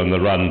probably on the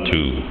run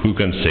too, who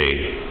can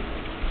say.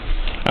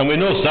 And we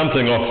know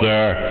something of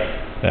their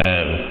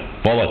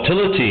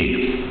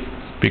volatility,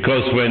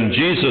 because when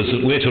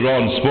Jesus later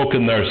on spoke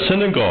in their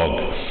synagogue,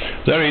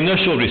 their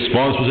initial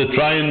response was to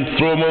try and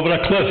throw him over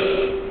a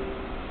cliff.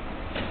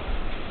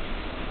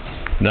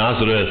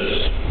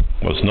 Nazareth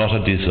was not a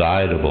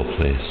desirable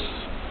place.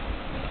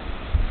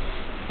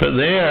 But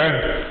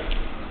there,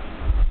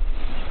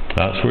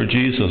 that's where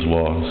Jesus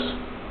was.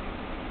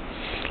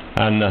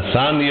 And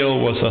Nathanael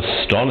was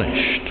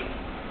astonished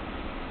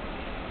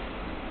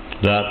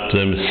that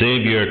the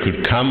Saviour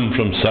could come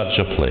from such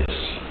a place,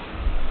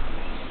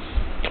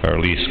 or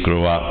at least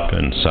grow up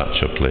in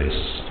such a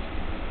place.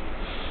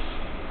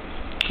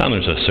 And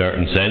there's a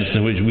certain sense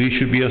in which we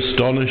should be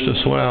astonished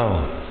as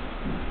well.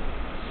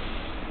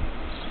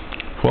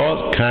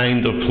 What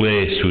kind of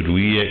place would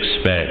we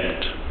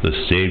expect the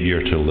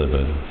Saviour to live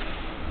in?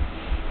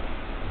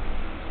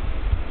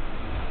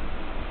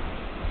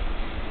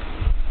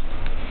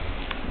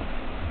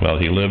 Well,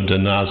 he lived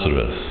in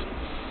Nazareth,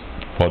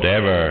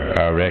 whatever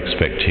our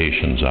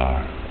expectations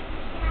are.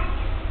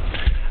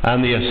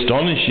 And the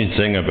astonishing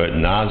thing about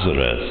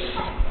Nazareth,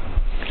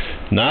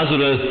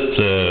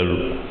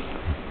 the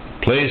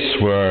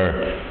place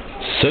where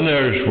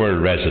sinners were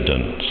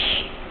residents,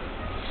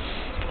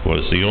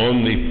 was the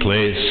only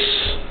place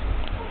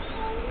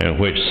in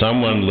which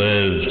someone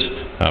lived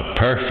a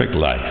perfect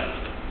life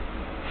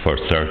for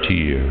 30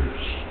 years.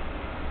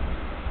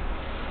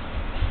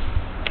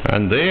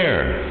 And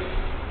there,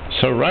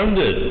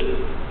 surrounded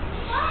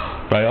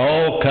by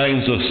all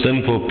kinds of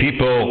sinful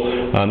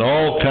people and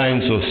all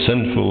kinds of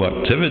sinful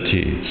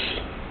activities,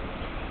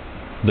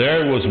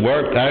 there was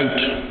worked out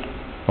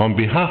on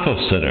behalf of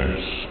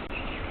sinners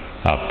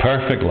a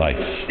perfect life.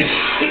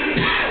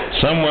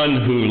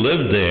 Someone who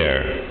lived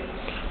there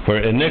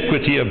where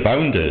iniquity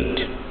abounded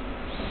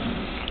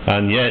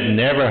and yet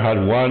never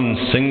had one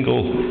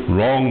single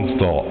wrong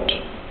thought,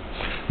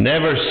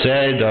 never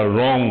said a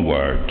wrong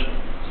word,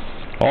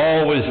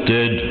 always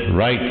did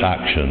right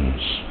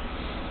actions,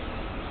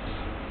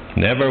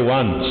 never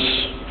once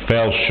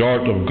fell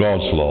short of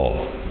God's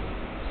law.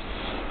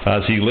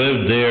 As he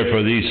lived there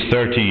for these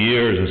 30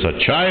 years as a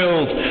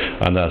child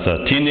and as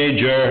a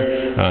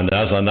teenager and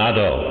as an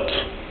adult,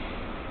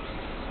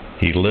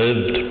 he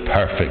lived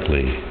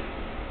perfectly.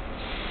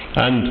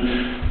 And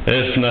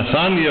if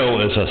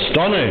Nathanael is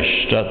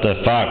astonished at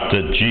the fact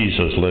that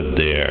Jesus lived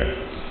there,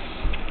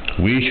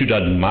 we should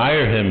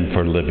admire him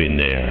for living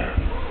there,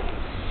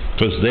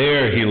 because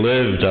there he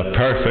lived a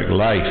perfect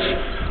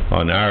life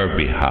on our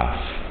behalf.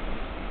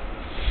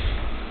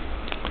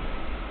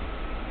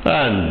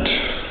 And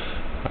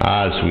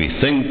as we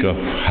think of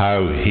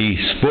how he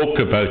spoke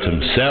about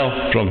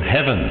himself from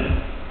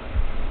heaven,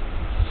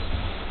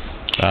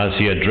 as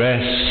he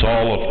addressed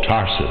Saul of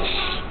Tarsus,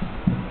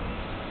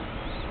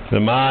 the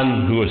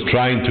man who was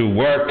trying to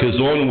work his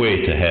own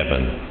way to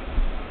heaven,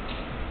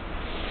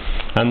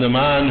 and the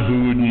man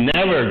who would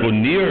never go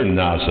near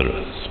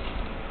Nazareth,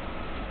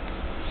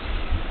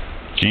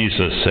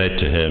 Jesus said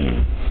to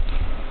him,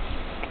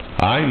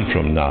 I'm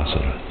from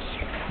Nazareth.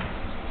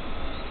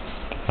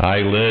 I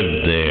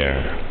lived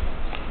there,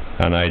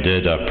 and I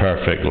did a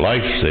perfect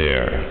life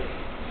there.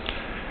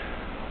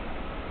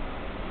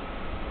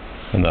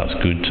 And that's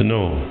good to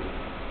know.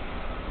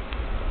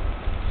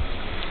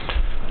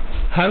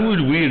 How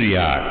would we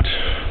react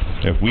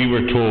if we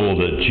were told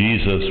that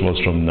Jesus was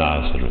from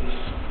Nazareth?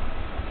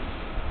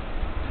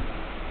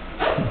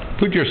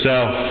 Put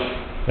yourself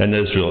in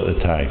Israel at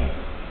the time.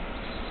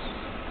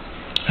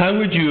 How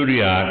would you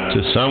react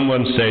if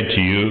someone said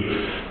to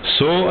you,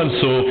 so and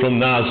so from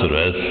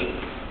Nazareth,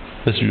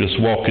 as you're just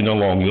walking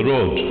along the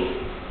road?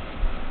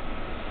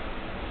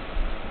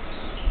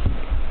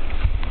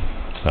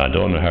 I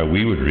don't know how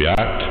we would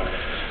react,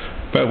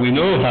 but we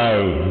know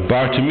how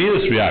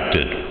Bartimaeus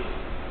reacted.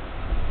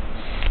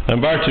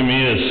 And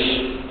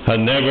Bartimaeus had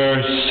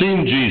never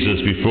seen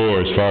Jesus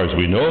before, as far as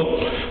we know,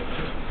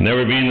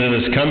 never been in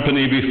his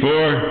company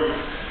before,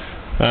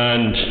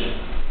 and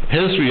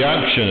his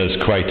reaction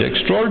is quite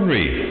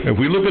extraordinary. If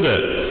we look at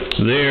it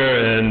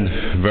there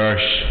in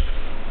verse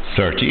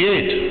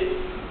 38,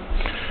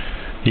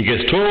 he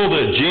gets told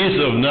that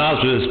Jesus of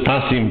Nazareth is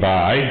passing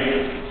by,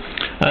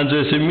 and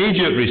his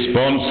immediate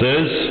response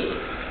is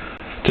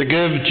to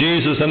give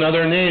Jesus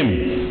another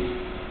name.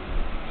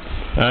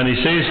 And he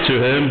says to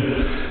him,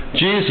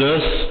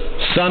 Jesus,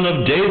 Son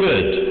of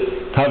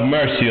David, have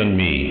mercy on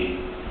me.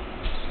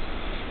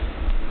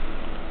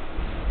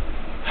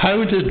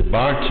 How did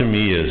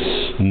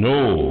Bartimaeus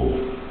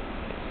know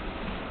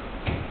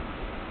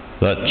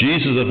that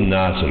Jesus of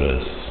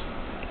Nazareth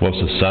was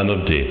the Son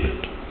of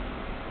David?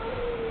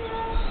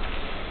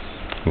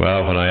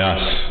 Well, when I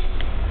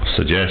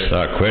suggest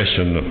that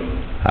question,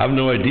 I have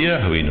no idea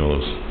how he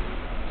knows.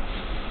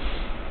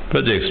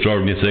 But the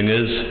extraordinary thing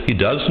is, he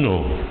does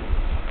know.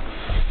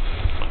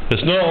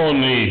 It's not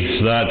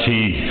only that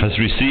he has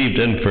received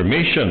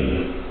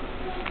information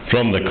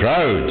from the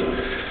crowd,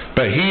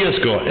 but he has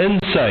got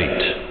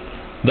insight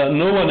that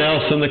no one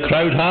else in the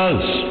crowd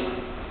has.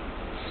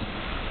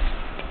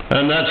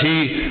 And that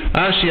he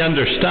actually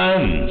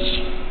understands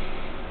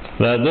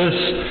that this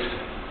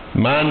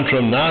man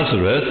from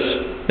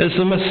Nazareth is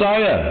the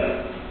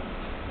Messiah.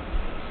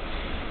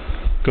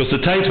 Because the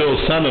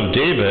title Son of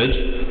David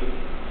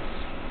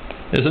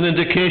is an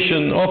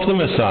indication of the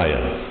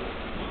Messiah.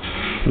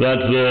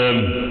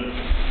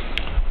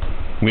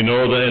 We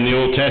know that in the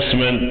Old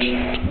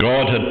Testament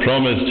God had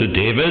promised to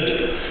David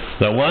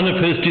that one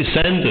of his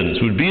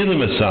descendants would be the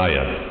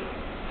Messiah.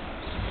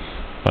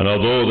 And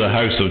although the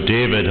house of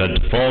David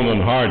had fallen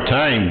on hard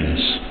times,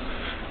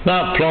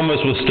 that promise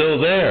was still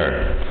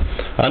there.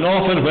 And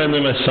often when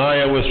the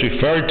Messiah was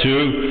referred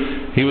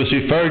to, he was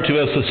referred to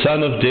as the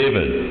Son of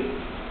David.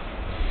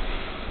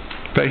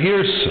 But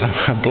here's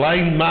a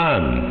blind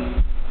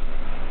man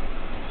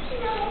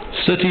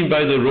sitting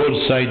by the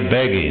roadside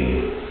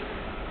begging,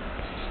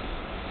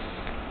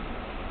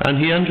 and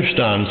he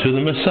understands who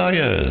the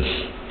Messiah is.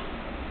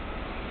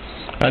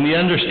 And he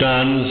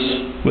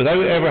understands,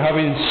 without ever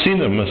having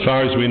seen him, as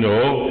far as we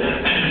know,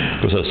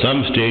 because at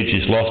some stage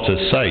he's lost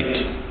his sight.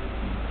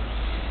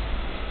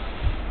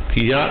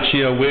 He's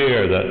actually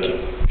aware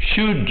that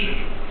should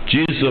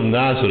Jesus of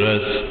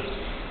Nazareth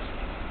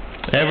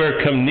ever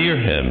come near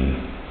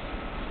him,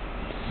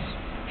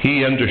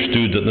 he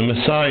understood that the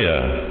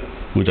Messiah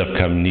would have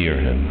come near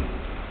him.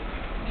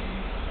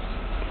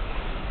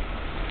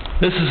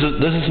 This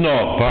is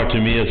not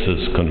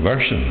Bartimaeus'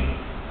 conversion.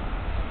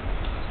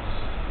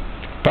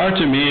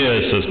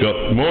 Bartimaeus has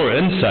got more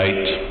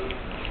insight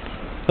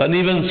than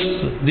even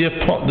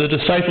the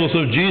disciples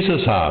of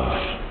Jesus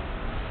have.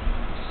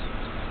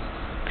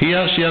 He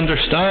actually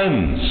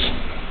understands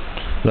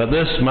that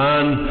this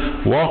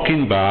man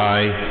walking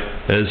by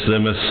is the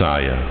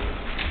Messiah.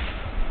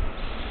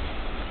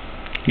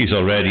 He's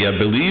already a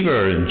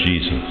believer in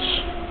Jesus,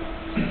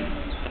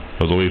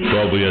 although he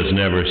probably has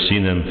never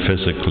seen him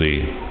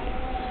physically.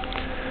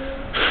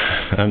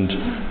 And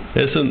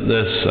isn't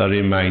this a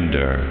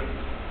reminder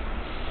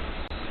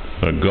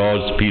But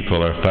God's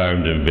people are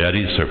found in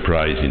very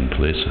surprising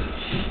places.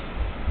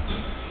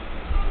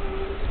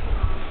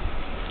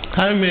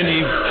 How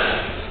many...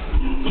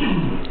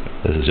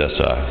 This is just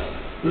a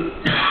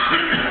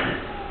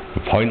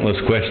pointless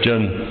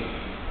question.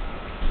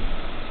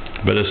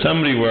 But if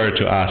somebody were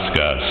to ask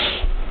us,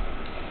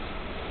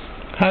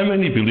 how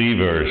many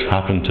believers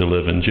happen to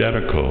live in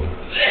Jericho?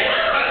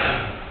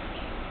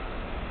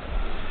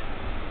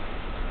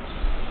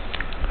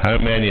 How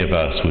many of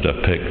us would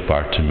have picked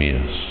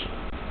Bartimaeus?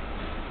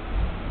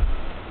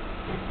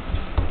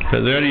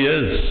 But there he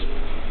is,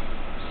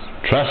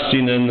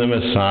 trusting in the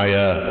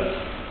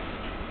Messiah.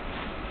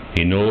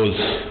 He knows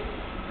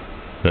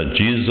that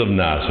Jesus of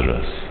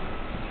Nazareth,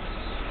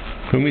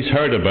 whom he's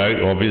heard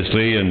about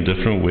obviously in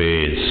different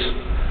ways,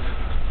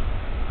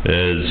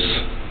 is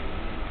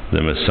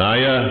the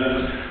Messiah,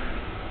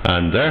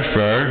 and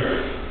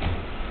therefore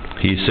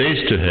he says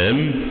to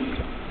him,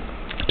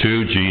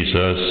 to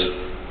Jesus,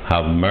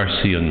 have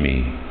mercy on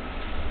me.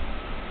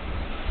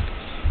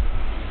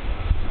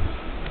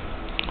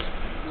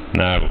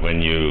 Now,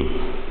 when you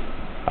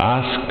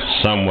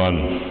ask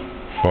someone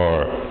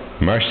for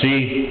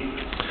mercy,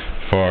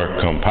 for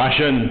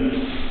compassion,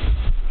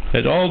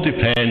 it all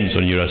depends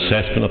on your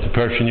assessment of the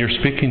person you're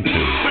speaking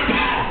to.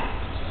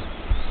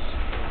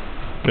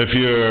 If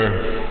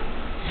you're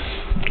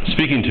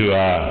speaking to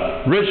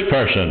a rich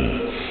person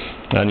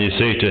and you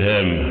say to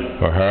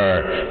him or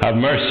her, have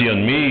mercy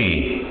on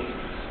me,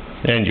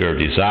 then your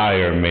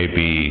desire may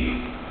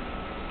be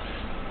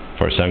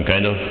for some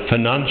kind of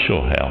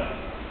financial help.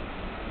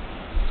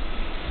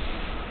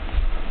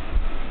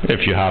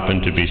 If you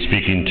happen to be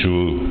speaking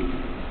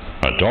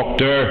to a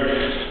doctor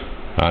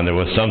and there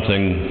was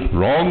something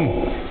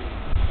wrong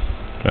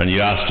and you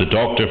asked the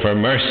doctor for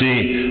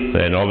mercy,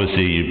 then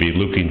obviously you'd be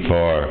looking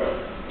for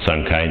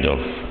some kind of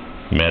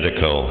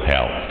medical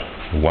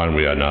help, one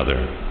way or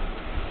another.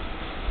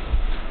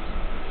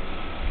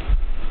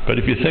 But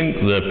if you think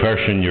the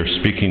person you're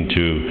speaking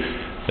to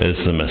is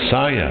the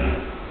Messiah,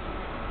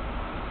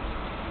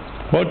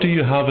 what do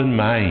you have in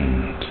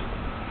mind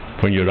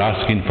when you're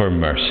asking for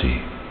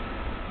mercy?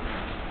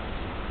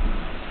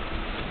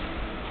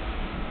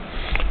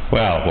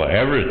 Well,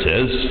 whatever it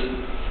is,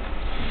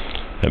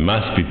 it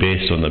must be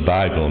based on the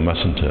Bible,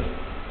 mustn't it?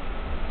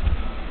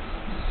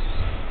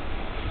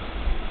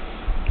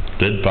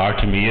 Did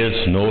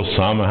Bartimaeus know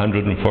Psalm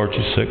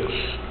 146?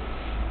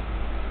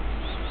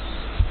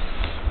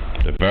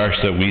 The verse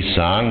that we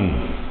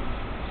sang,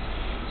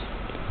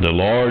 the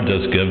Lord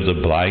does give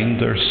the blind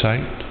their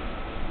sight.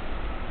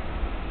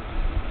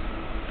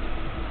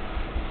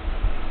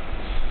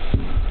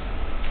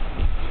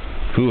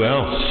 Who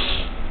else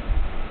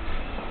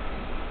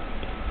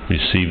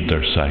received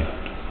their sight?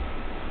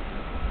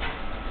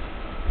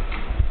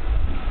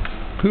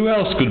 Who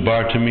else could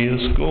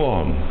Bartimaeus go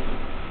on?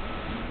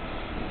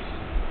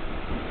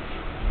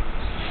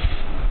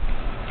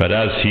 But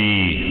as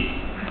he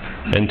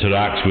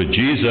interacts with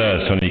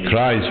Jesus and he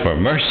cries for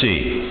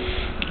mercy,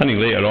 and he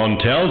later on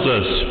tells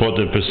us what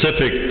the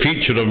specific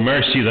feature of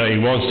mercy that he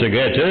wants to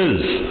get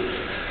is,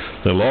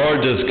 the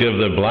Lord does give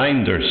the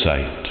blind their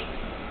sight.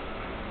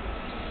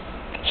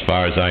 As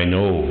far as I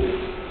know,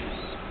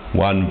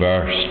 one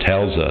verse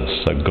tells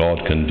us that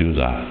God can do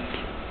that.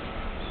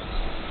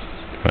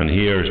 And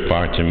here's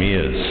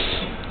Bartimaeus,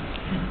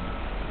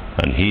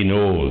 and he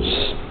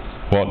knows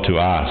what to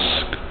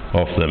ask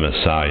of the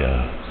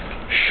Messiah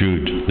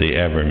should they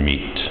ever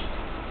meet.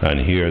 And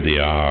here they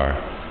are,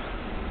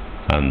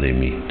 and they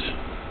meet.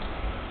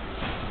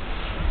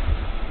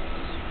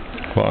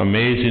 What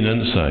amazing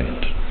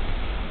insight.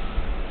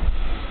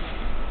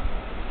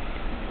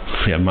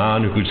 A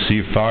man who could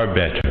see far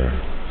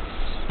better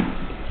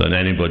than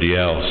anybody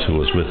else who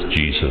was with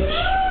Jesus.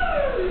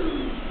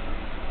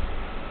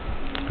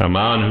 A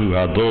man who,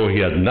 although he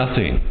had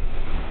nothing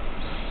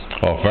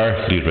of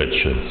earthly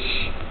riches,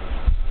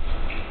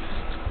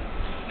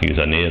 he was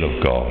an heir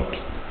of God.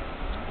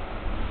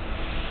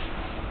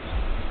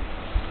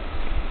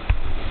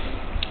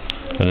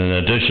 And in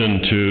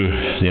addition to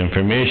the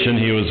information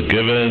he was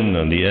given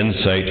and the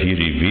insight he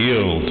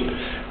revealed,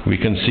 we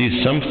can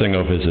see something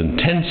of his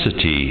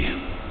intensity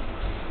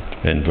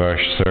in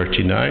verse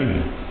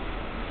 39.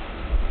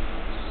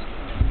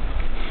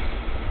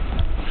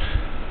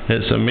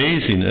 It's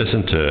amazing,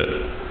 isn't it,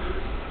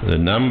 the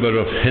number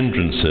of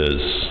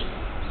hindrances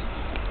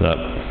that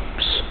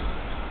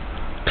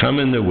come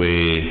in the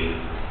way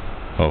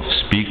of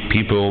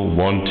people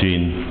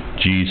wanting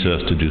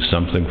Jesus to do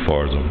something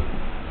for them.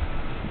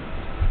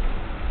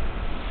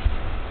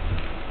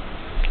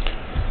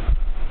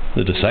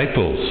 The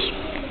disciples,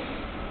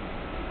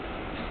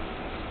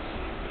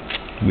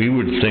 we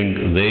would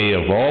think they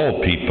of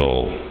all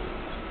people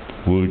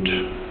would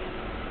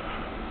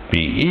be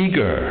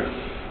eager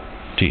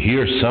to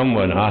hear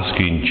someone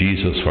asking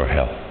Jesus for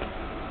help.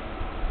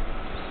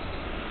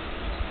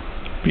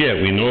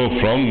 Yet we know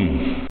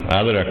from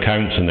other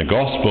accounts in the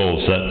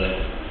Gospels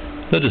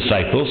that the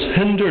disciples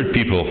hindered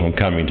people from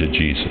coming to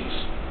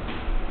Jesus.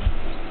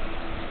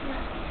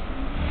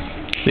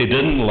 They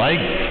didn't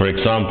like, for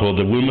example,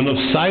 the woman of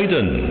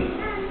Sidon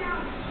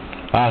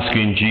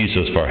asking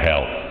Jesus for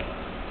help.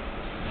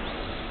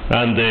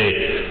 And they,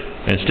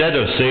 instead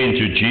of saying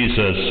to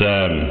Jesus,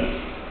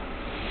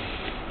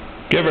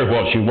 give her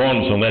what she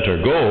wants and let her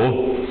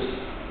go,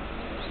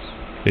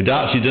 they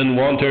actually didn't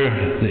want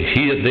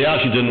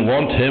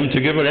him to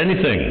give her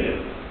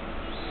anything.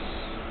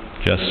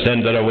 Just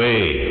send her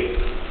away.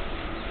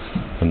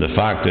 And the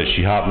fact that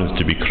she happens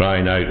to be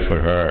crying out for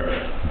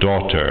her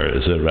daughter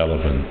is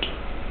irrelevant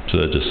to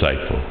the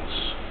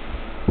disciples.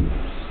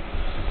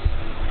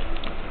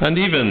 And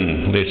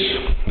even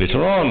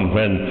later on,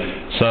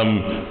 when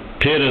some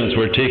parents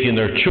were taking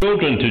their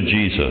children to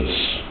Jesus,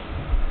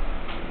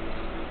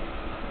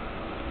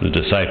 the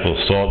disciples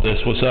thought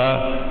this was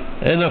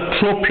an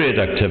inappropriate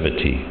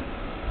activity.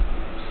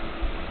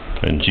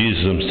 And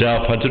Jesus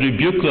himself had to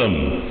rebuke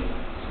them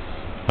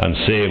and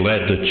say,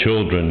 let the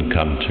children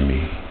come to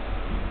me.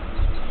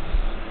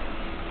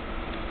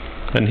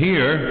 And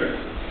here,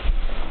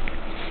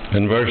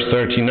 in verse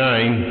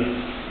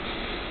 39,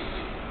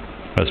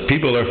 as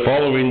people are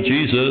following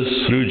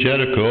Jesus through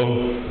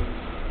Jericho,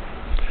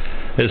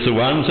 it's the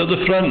ones at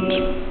the front.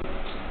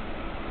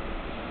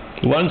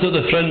 The ones at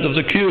the front of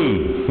the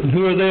queue. And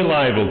who are they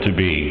liable to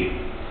be?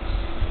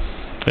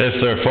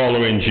 If they're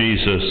following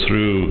Jesus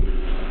through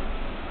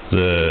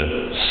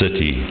the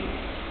city,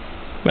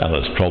 well,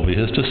 it's probably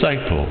his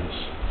disciples.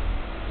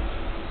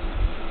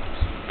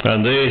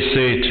 And they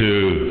say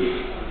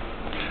to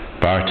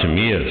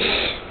Bartimaeus,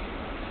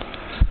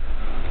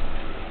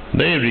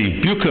 they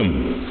rebuke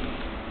him,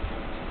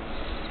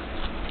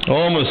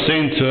 almost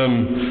saying to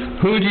him,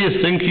 who do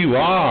you think you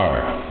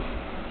are?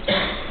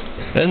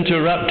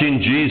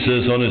 Interrupting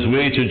Jesus on his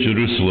way to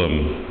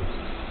Jerusalem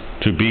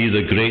to be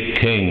the great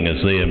king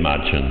as they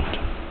imagined.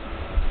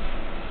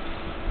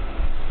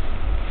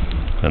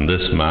 And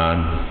this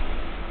man,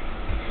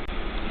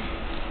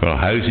 well,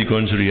 how's he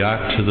going to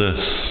react to this?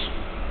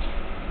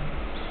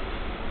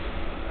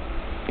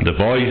 The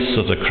voice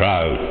of the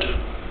crowd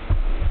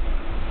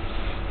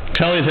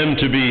telling him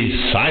to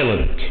be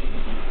silent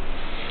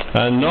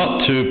and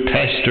not to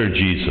pester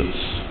Jesus.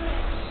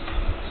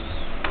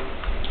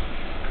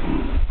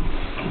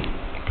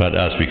 But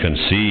as we can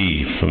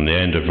see from the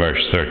end of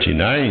verse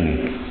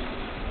 39,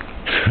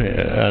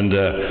 and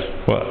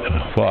what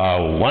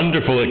a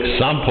wonderful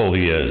example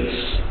he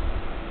is.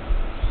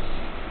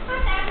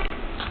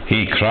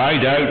 He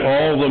cried out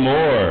all the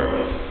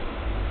more.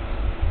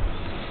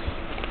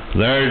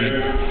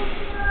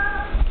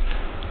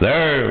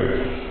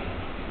 Their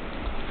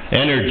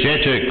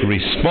energetic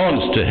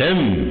response to him,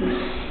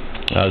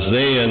 as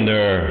they in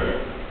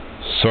their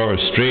sort of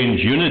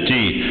strange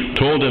unity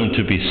told him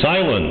to be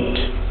silent,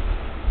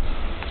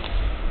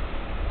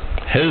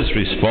 his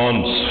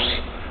response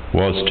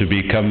was to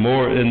become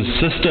more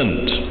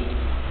insistent.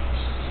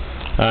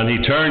 And he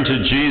turned to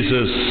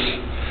Jesus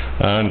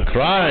and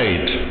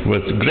cried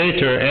with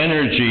greater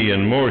energy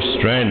and more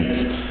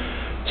strength,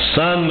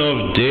 Son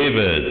of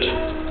David,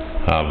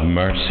 have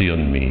mercy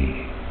on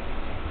me.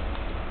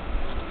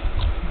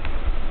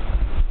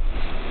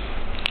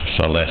 There's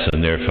a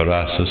lesson there for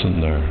us,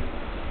 isn't there?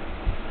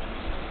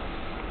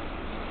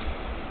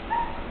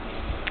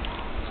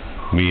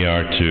 We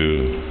are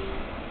to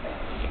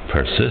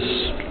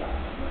persist,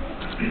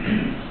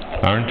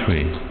 aren't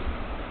we?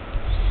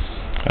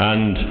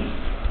 And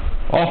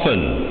often,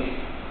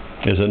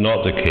 is it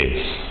not the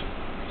case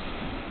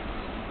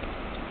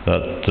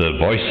that the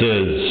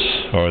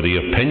voices or the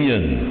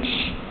opinions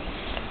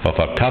of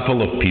a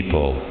couple of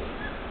people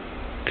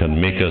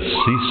can make us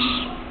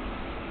cease?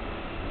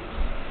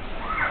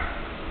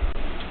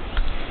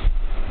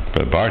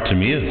 But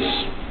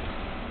Bartimaeus,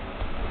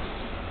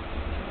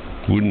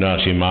 wouldn't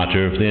actually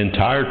matter if the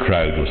entire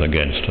crowd was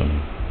against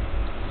him.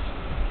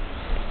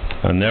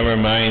 And never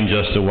mind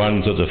just the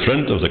ones at the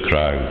front of the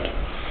crowd.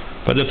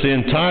 But if the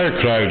entire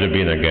crowd had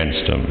been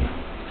against him,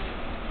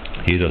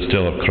 he'd have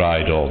still have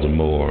cried all the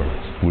more,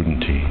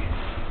 wouldn't he?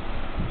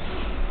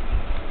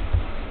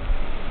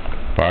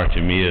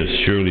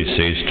 Bartimaeus surely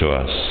says to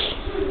us,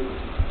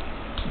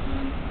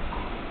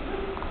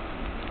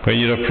 when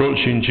you're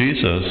approaching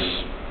Jesus,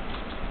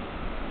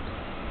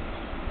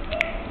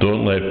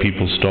 don't let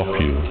people stop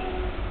you.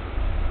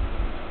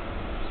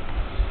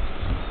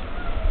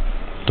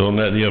 Don't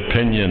let the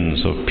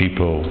opinions of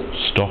people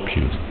stop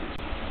you.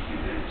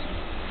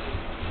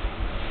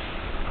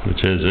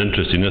 Which is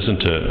interesting,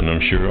 isn't it? And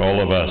I'm sure all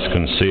of us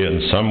can see it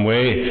in some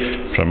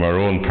way from our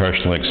own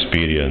personal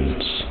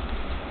experience.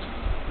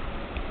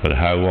 But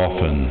how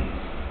often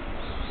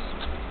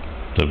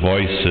the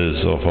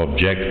voices of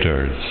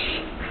objectors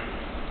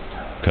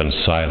can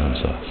silence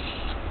us.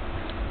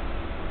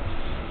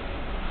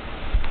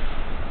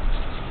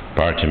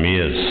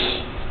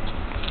 Bartimaeus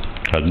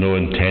had no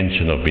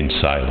intention of being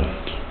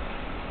silent.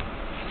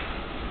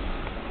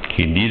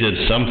 He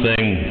needed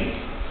something,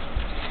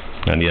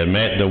 and he had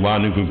met the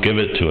one who could give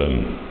it to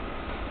him,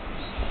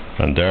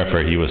 and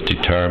therefore he was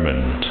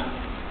determined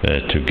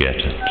to get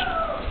it.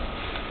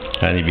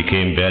 And he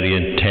became very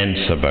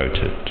intense about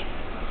it.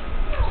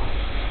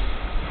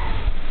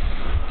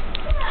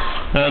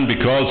 And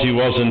because he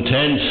was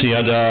intense, he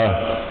had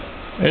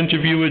an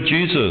interview with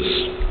Jesus.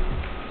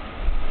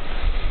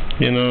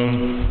 You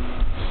know,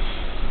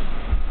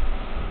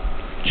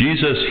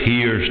 Jesus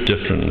hears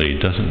differently,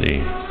 doesn't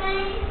he?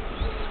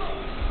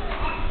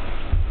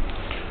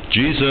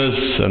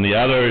 Jesus and the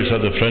others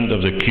at the front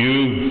of the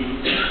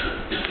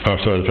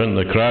the front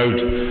of the crowd,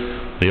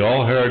 they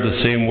all heard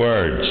the same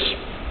words.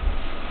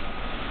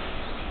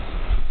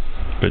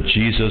 But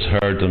Jesus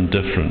heard them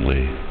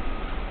differently.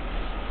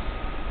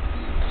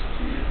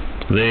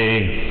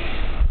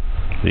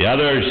 The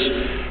others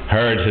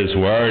heard his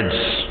words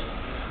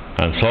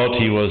and thought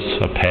he was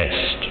a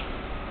pest.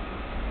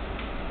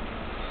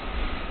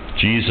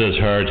 Jesus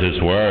heard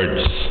his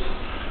words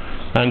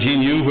and he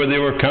knew where they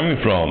were coming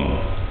from.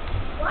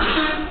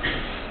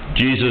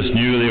 Jesus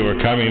knew they were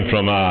coming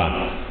from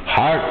a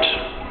heart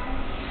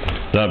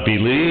that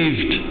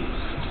believed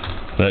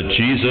that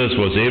Jesus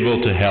was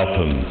able to help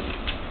him.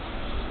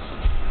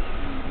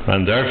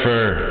 And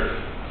therefore,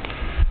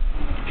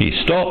 he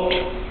stopped.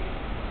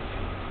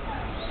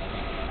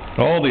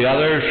 All the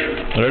others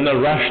are in a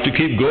rush to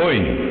keep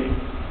going.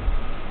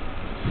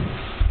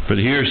 But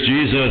here's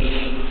Jesus,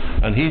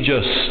 and he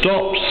just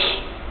stops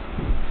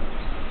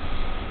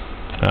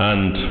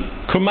and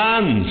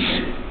commands.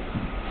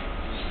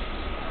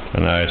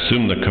 And I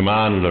assume the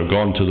command would have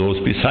gone to those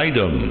beside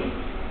him,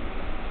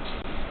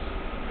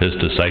 his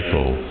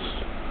disciples,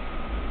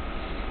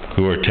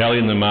 who were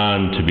telling the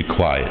man to be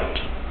quiet.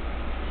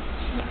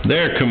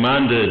 They're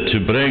commanded to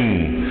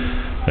bring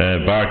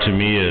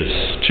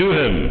Bartimaeus to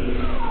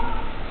him.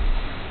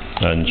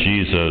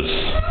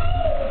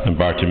 And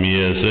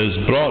Bartimaeus is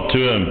brought to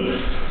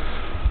him.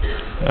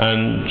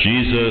 And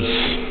Jesus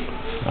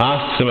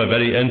asks him a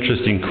very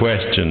interesting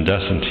question,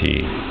 doesn't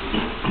he?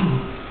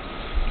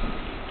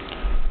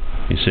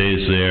 He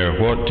says there,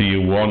 "What do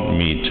you want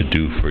me to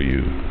do for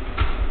you?"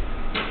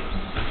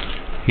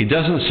 He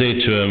doesn't say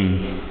to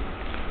him,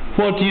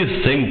 "What do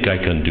you think I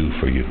can do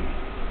for you?"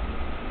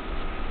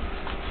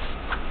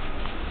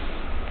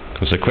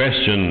 Because the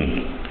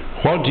question,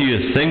 "What do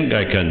you think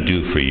I can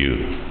do for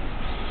you?"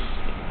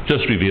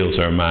 just reveals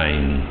our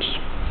minds.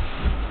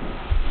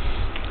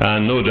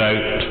 And no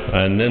doubt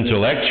an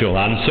intellectual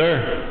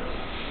answer,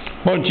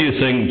 "What do you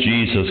think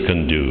Jesus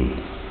can do?"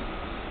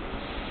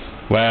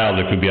 Well,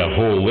 there could be a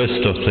whole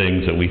list of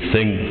things that we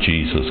think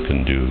Jesus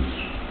can do.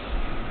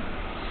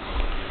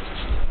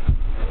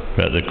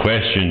 But the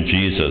question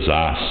Jesus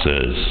asks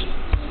is,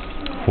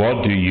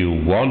 "What do you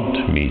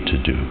want me to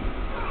do?"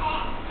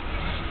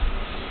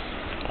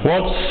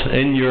 What's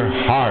in your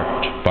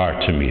heart,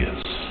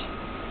 Bartimaeus?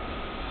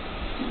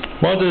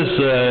 What is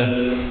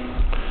the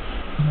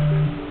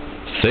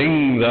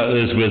thing that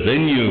is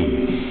within you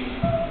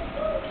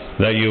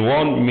that you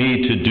want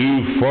me to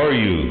do for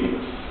you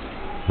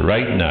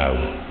right now?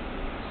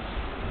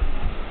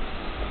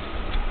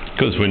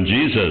 Because when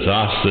Jesus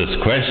asks this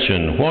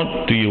question,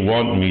 "What do you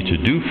want me to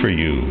do for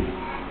you?"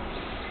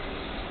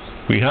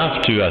 we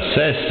have to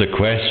assess the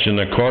question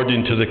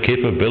according to the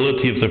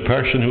capability of the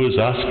person who is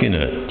asking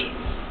it.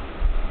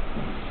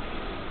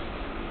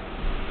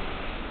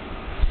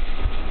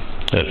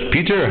 If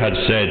Peter had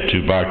said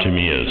to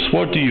Bartimaeus,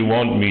 "What do you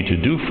want me to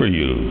do for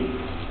you?"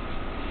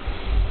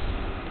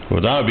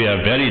 well, that would be a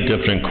very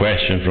different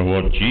question from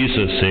what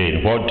Jesus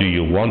said, "What do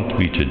you want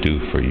me to do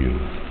for you?"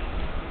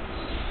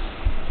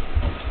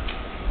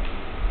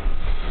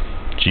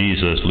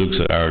 Jesus looks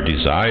at our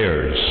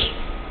desires.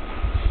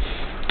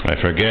 I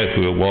forget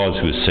who it was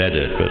who said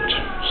it, but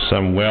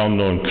some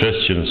well-known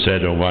Christian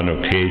said on one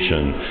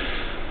occasion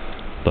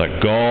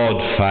that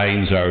God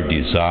finds our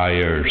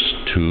desires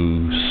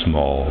too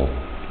small.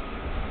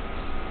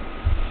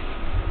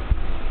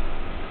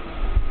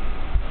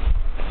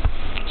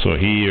 So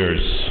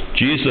here's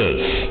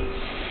Jesus,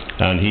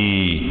 and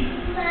he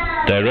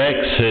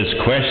directs his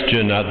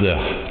question at the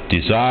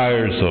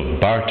desires of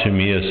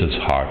Bartimaeus'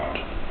 heart.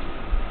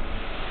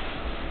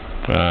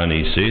 And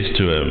he says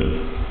to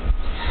him,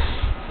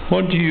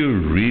 "What do you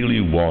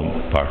really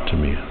want,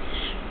 Bartimaeus?"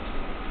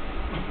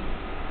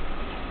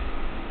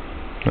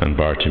 And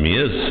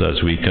Bartimaeus,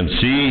 as we can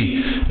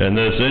see in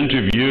this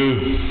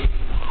interview,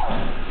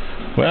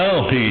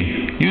 well,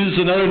 he used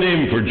another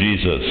name for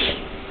Jesus.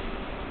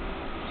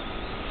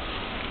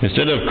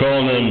 Instead of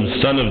calling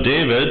him Son of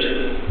David,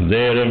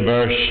 there in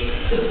verse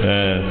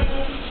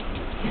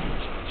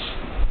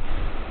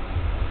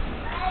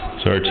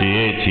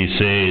 38, he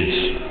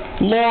says,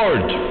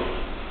 "Lord,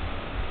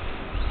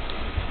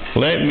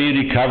 let me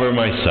recover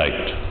my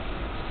sight."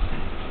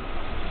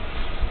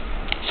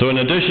 So in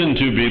addition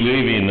to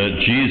believing that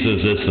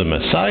Jesus is the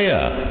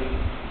Messiah,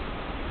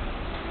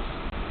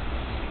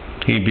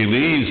 he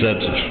believes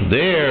that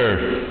they're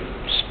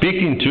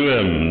speaking to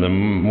him, the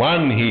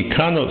one he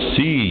cannot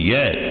see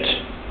yet.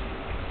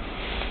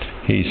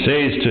 He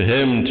says to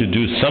him to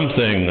do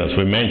something, as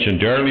we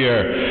mentioned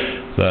earlier,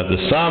 that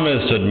the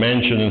psalmist had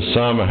mentioned in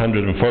Psalm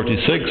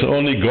 146,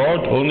 only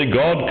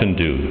God can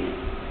do.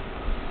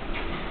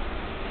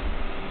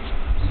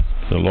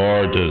 The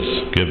Lord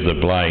does give the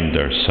blind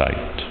their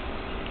sight.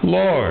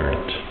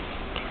 Lord,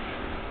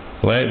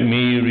 let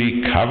me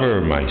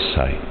recover my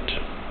sight.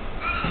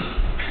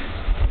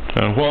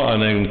 And what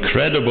an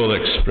incredible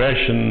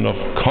expression of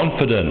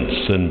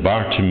confidence in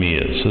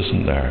Bartimaeus,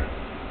 isn't there?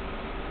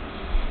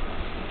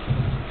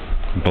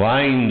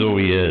 Blind though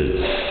he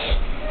is,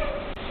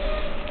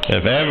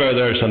 if ever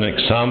there's an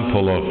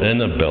example of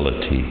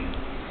inability,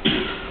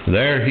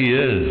 there he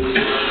is.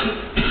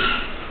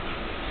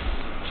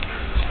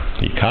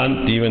 He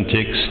can't even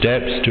take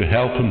steps to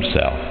help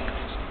himself.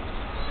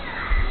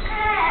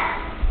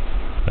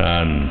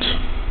 And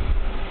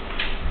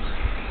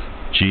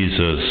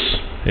Jesus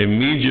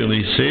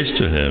immediately says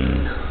to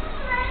him,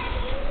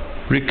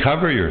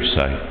 recover your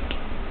sight.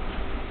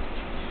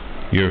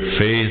 Your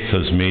faith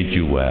has made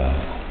you well.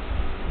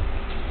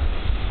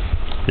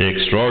 The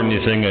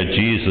extraordinary thing that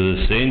Jesus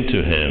is saying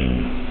to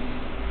him,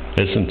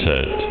 isn't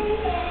it,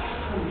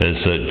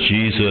 is that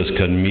Jesus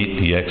can meet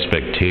the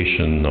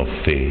expectation of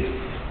faith.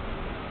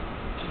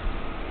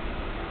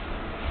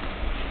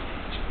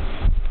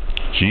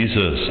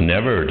 Jesus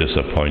never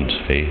disappoints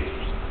faith.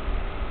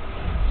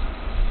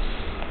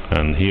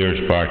 And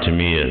here's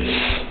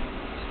Bartimaeus.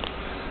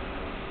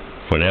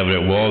 Whenever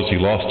it was he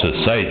lost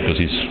his sight,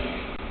 because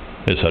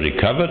it's a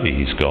recovery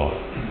he's got.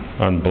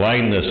 And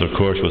blindness, of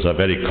course, was a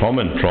very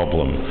common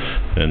problem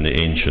in the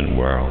ancient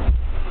world.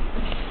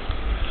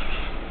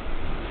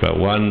 But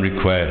one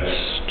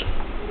request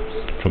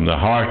from the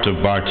heart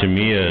of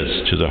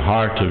Bartimaeus to the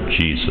heart of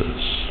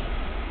Jesus.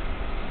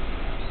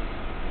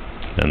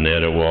 And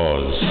there it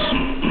was.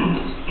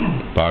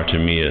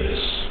 Bartimaeus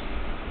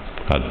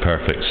had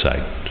perfect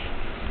sight.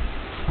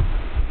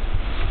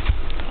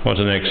 What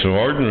an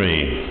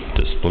extraordinary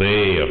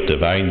display of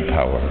divine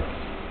power.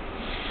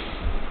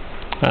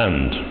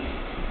 And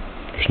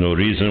there's no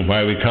reason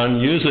why we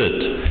can't use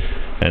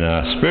it in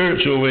a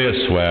spiritual way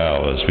as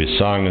well, as we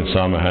sang in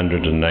Psalm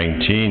 119,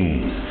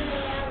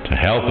 to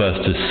help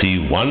us to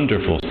see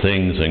wonderful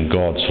things in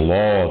God's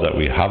law that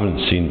we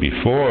haven't seen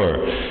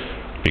before,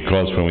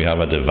 because when we have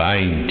a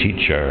divine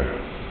teacher,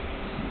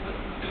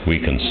 we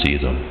can see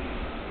them.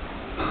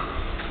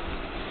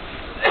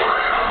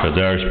 But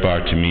there's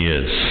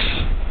Bartimaeus.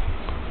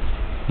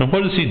 Now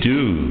what does he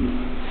do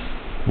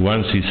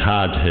once he's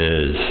had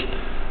his...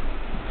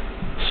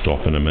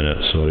 Stop in a minute,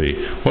 sorry.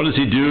 What does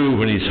he do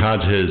when he's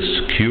had his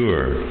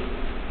cure?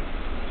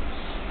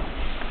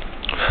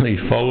 He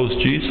follows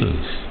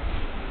Jesus.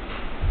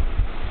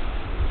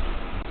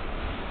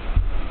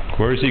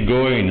 Where is he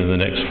going in the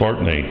next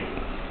fortnight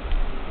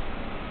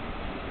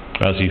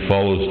as he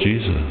follows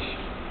Jesus?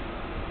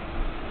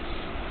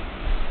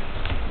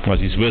 As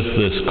he's with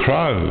this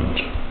crowd,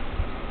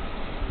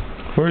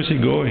 where is he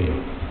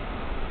going?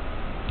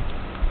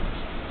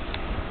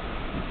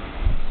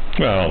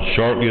 Well,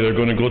 shortly they're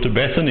going to go to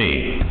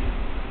Bethany,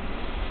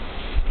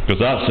 because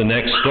that's the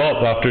next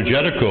stop after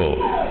Jericho.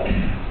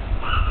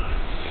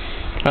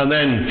 And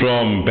then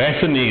from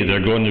Bethany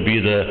there's going to be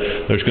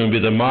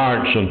the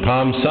march on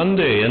Palm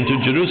Sunday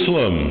into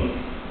Jerusalem.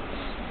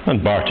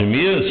 And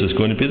Bartimaeus is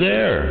going to be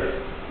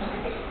there.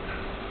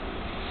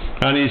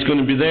 And he's going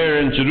to be there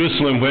in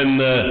Jerusalem when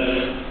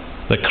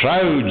the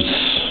crowds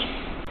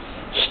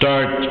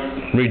start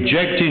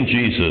rejecting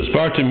Jesus.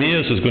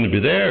 Bartimaeus is going to be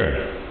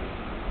there,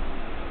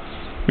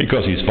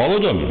 because he's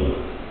followed him.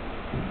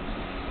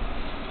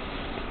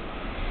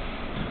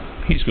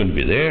 He's going to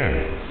be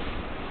there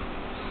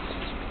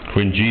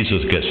when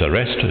Jesus gets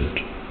arrested.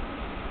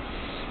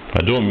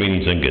 I don't mean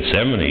he's in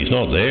Gethsemane, he's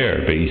not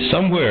there, but he's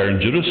somewhere in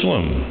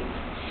Jerusalem.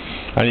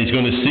 And he's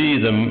going to see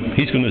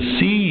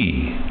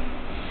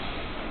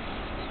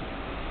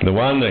the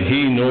one that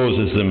he knows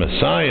is the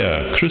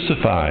Messiah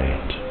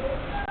crucified.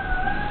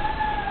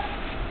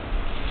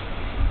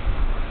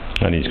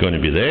 And he's going to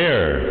be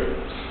there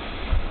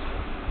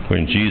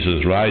when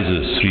Jesus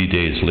rises 3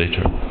 days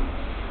later.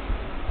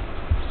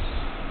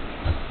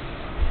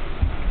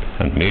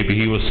 And maybe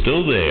he was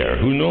still there,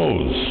 who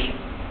knows,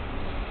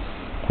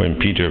 when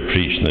Peter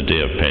preached on the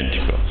day of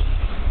Pentecost.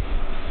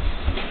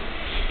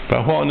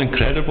 But what an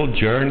incredible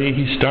journey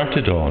he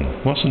started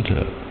on, wasn't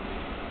it?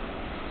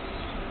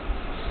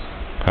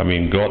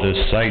 Having got his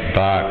sight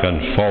back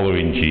and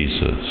following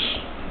Jesus.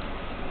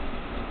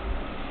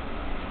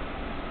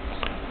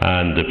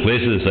 And the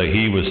places that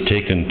he was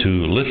taken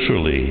to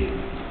literally,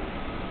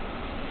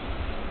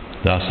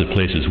 that's the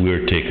places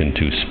we're taken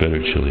to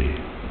spiritually,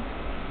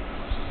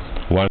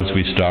 once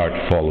we start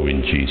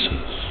following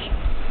Jesus.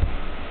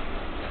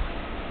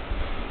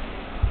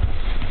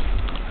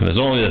 And it's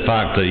only the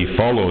fact that he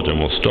followed, and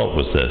we'll stop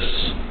with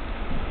this,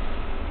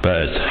 but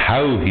it's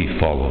how he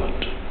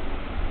followed.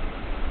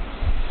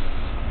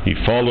 He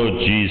followed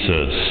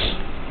Jesus,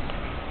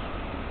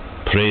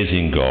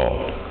 praising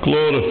God,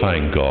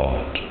 glorifying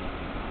God.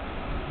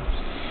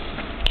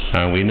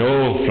 And we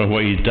know from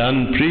what he'd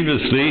done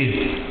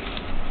previously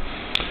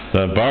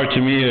that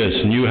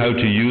Bartimaeus knew how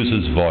to use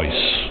his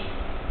voice.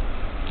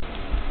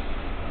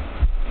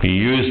 He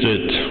used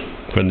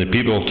it when the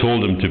people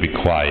told him to be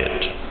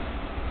quiet,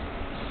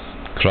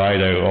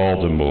 cried out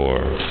all the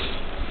more.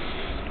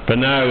 But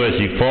now as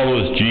he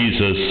follows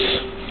Jesus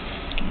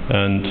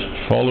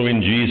and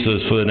following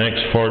Jesus for the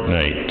next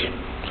fortnight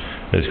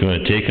is going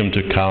to take him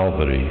to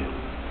Calvary.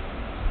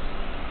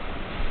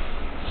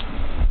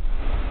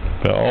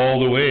 But all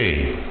the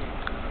way,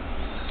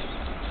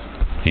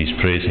 he's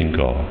praising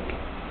God.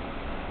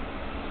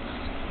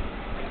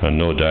 And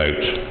no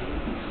doubt,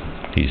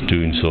 he's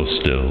doing so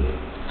still.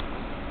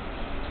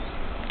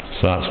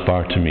 So that's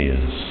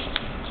Bartimaeus.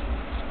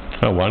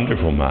 A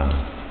wonderful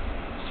man.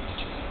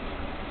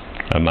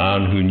 A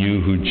man who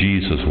knew who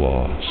Jesus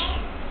was,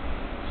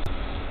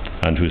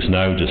 and who's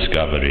now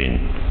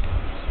discovering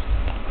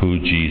who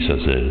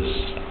Jesus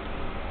is.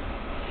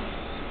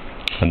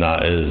 And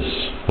that is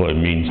what it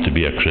means to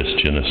be a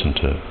Christian, isn't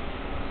it?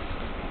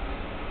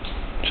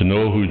 To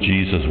know who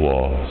Jesus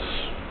was,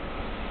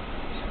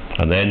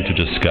 and then to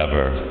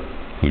discover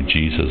who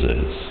Jesus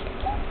is.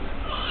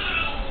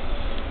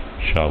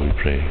 Shall we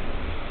pray?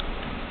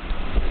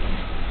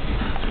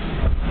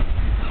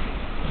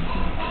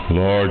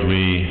 Lord,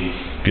 we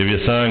give you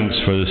thanks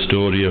for the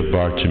story of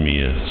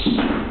Bartimaeus,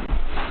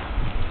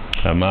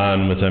 a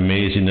man with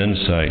amazing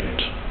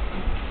insight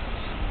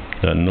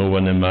that no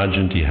one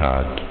imagined he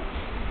had,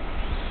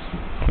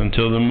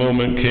 until the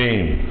moment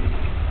came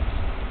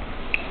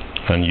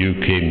and you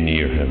came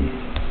near him.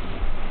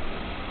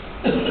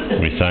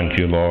 We thank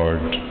you,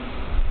 Lord,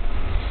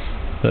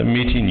 that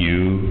meeting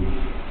you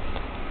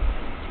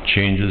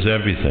changes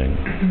everything.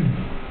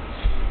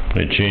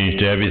 It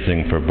changed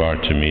everything for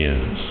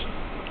Bartimaeus,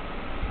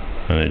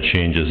 and it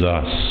changes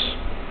us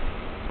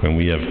when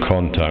we have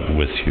contact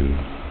with you.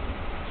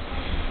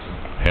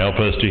 Help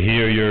us to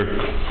hear your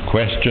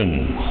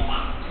question.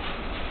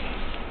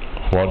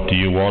 What do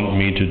you want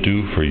me to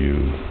do for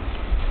you?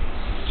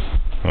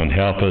 And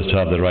help us to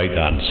have the right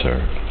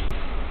answer,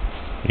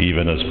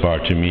 even as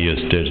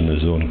Bartimaeus did in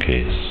his own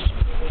case.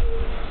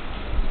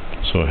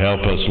 So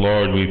help us,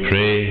 Lord, we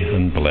pray,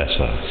 and bless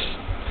us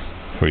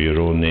for your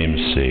own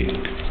name's sake.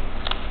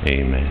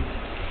 Amen.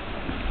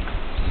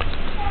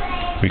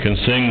 We can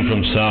sing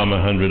from Psalm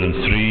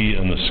 103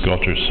 and the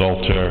Scottish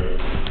Psalter,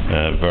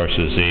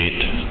 verses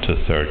 8 to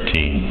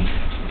 13.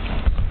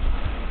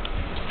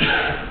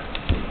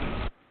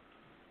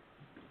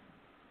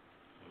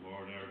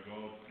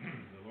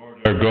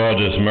 Our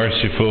God is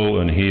merciful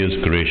and he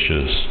is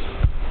gracious,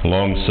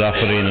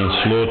 long-suffering and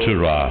slow to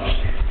wrath,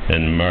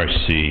 in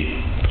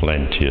mercy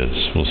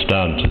plenteous. We'll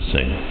stand to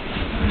sing.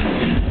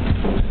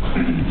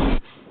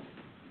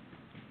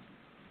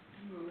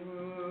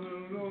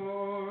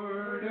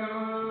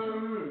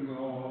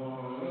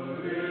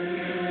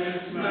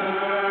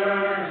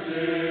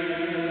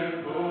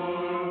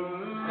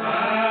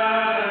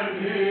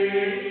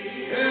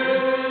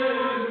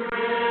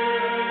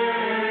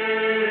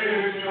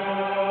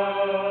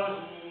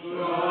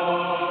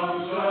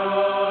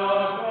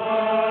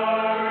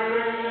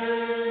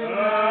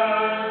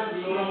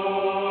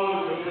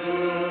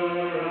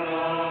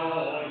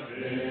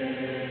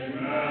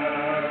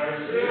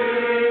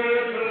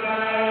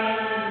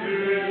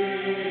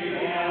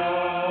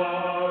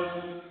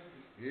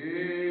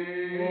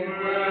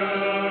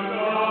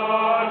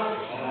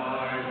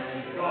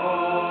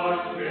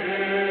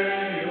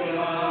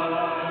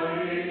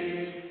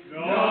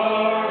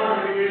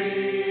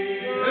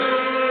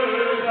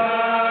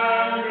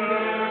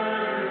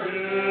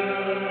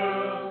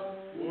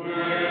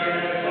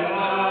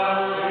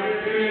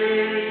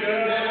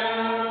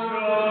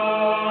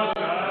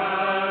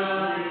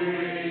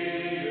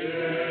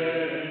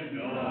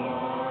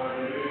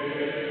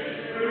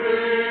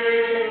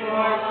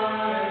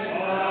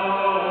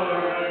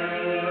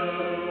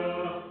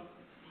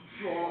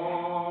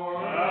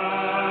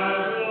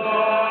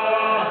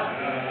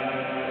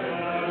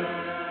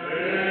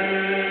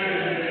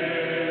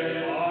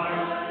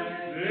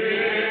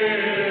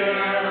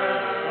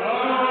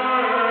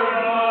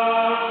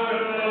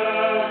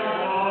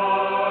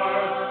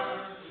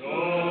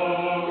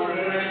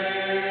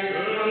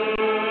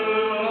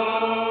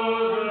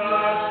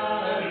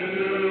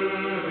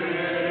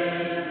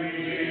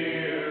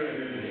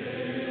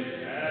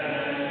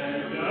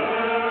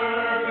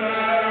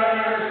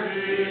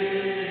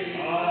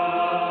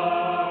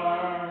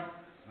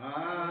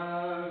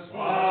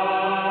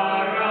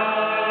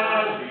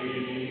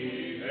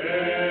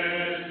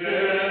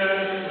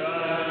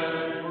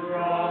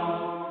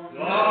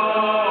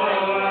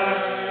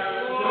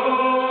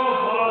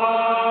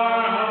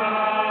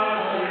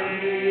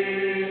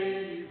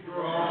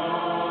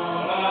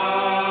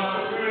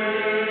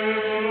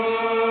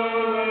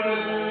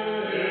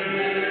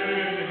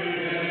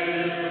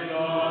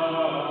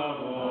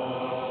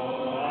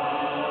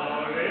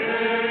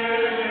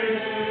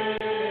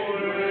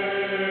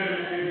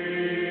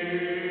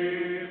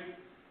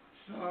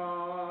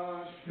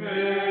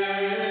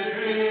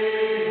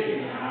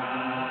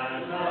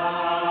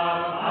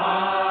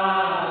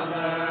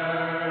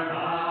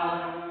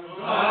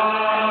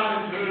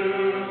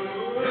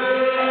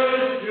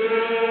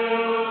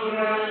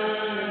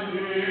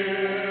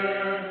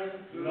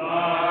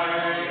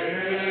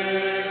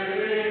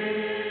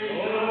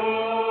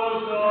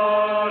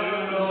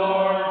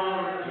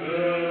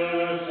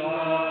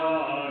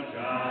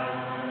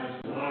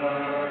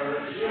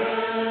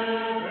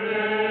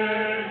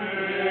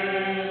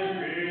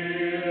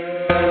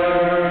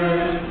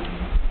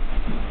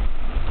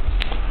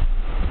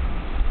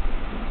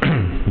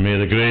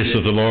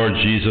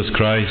 Lord Jesus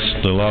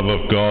Christ, the love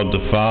of God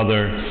the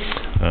Father,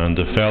 and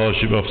the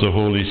fellowship of the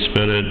Holy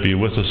Spirit be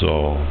with us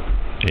all.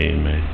 Amen.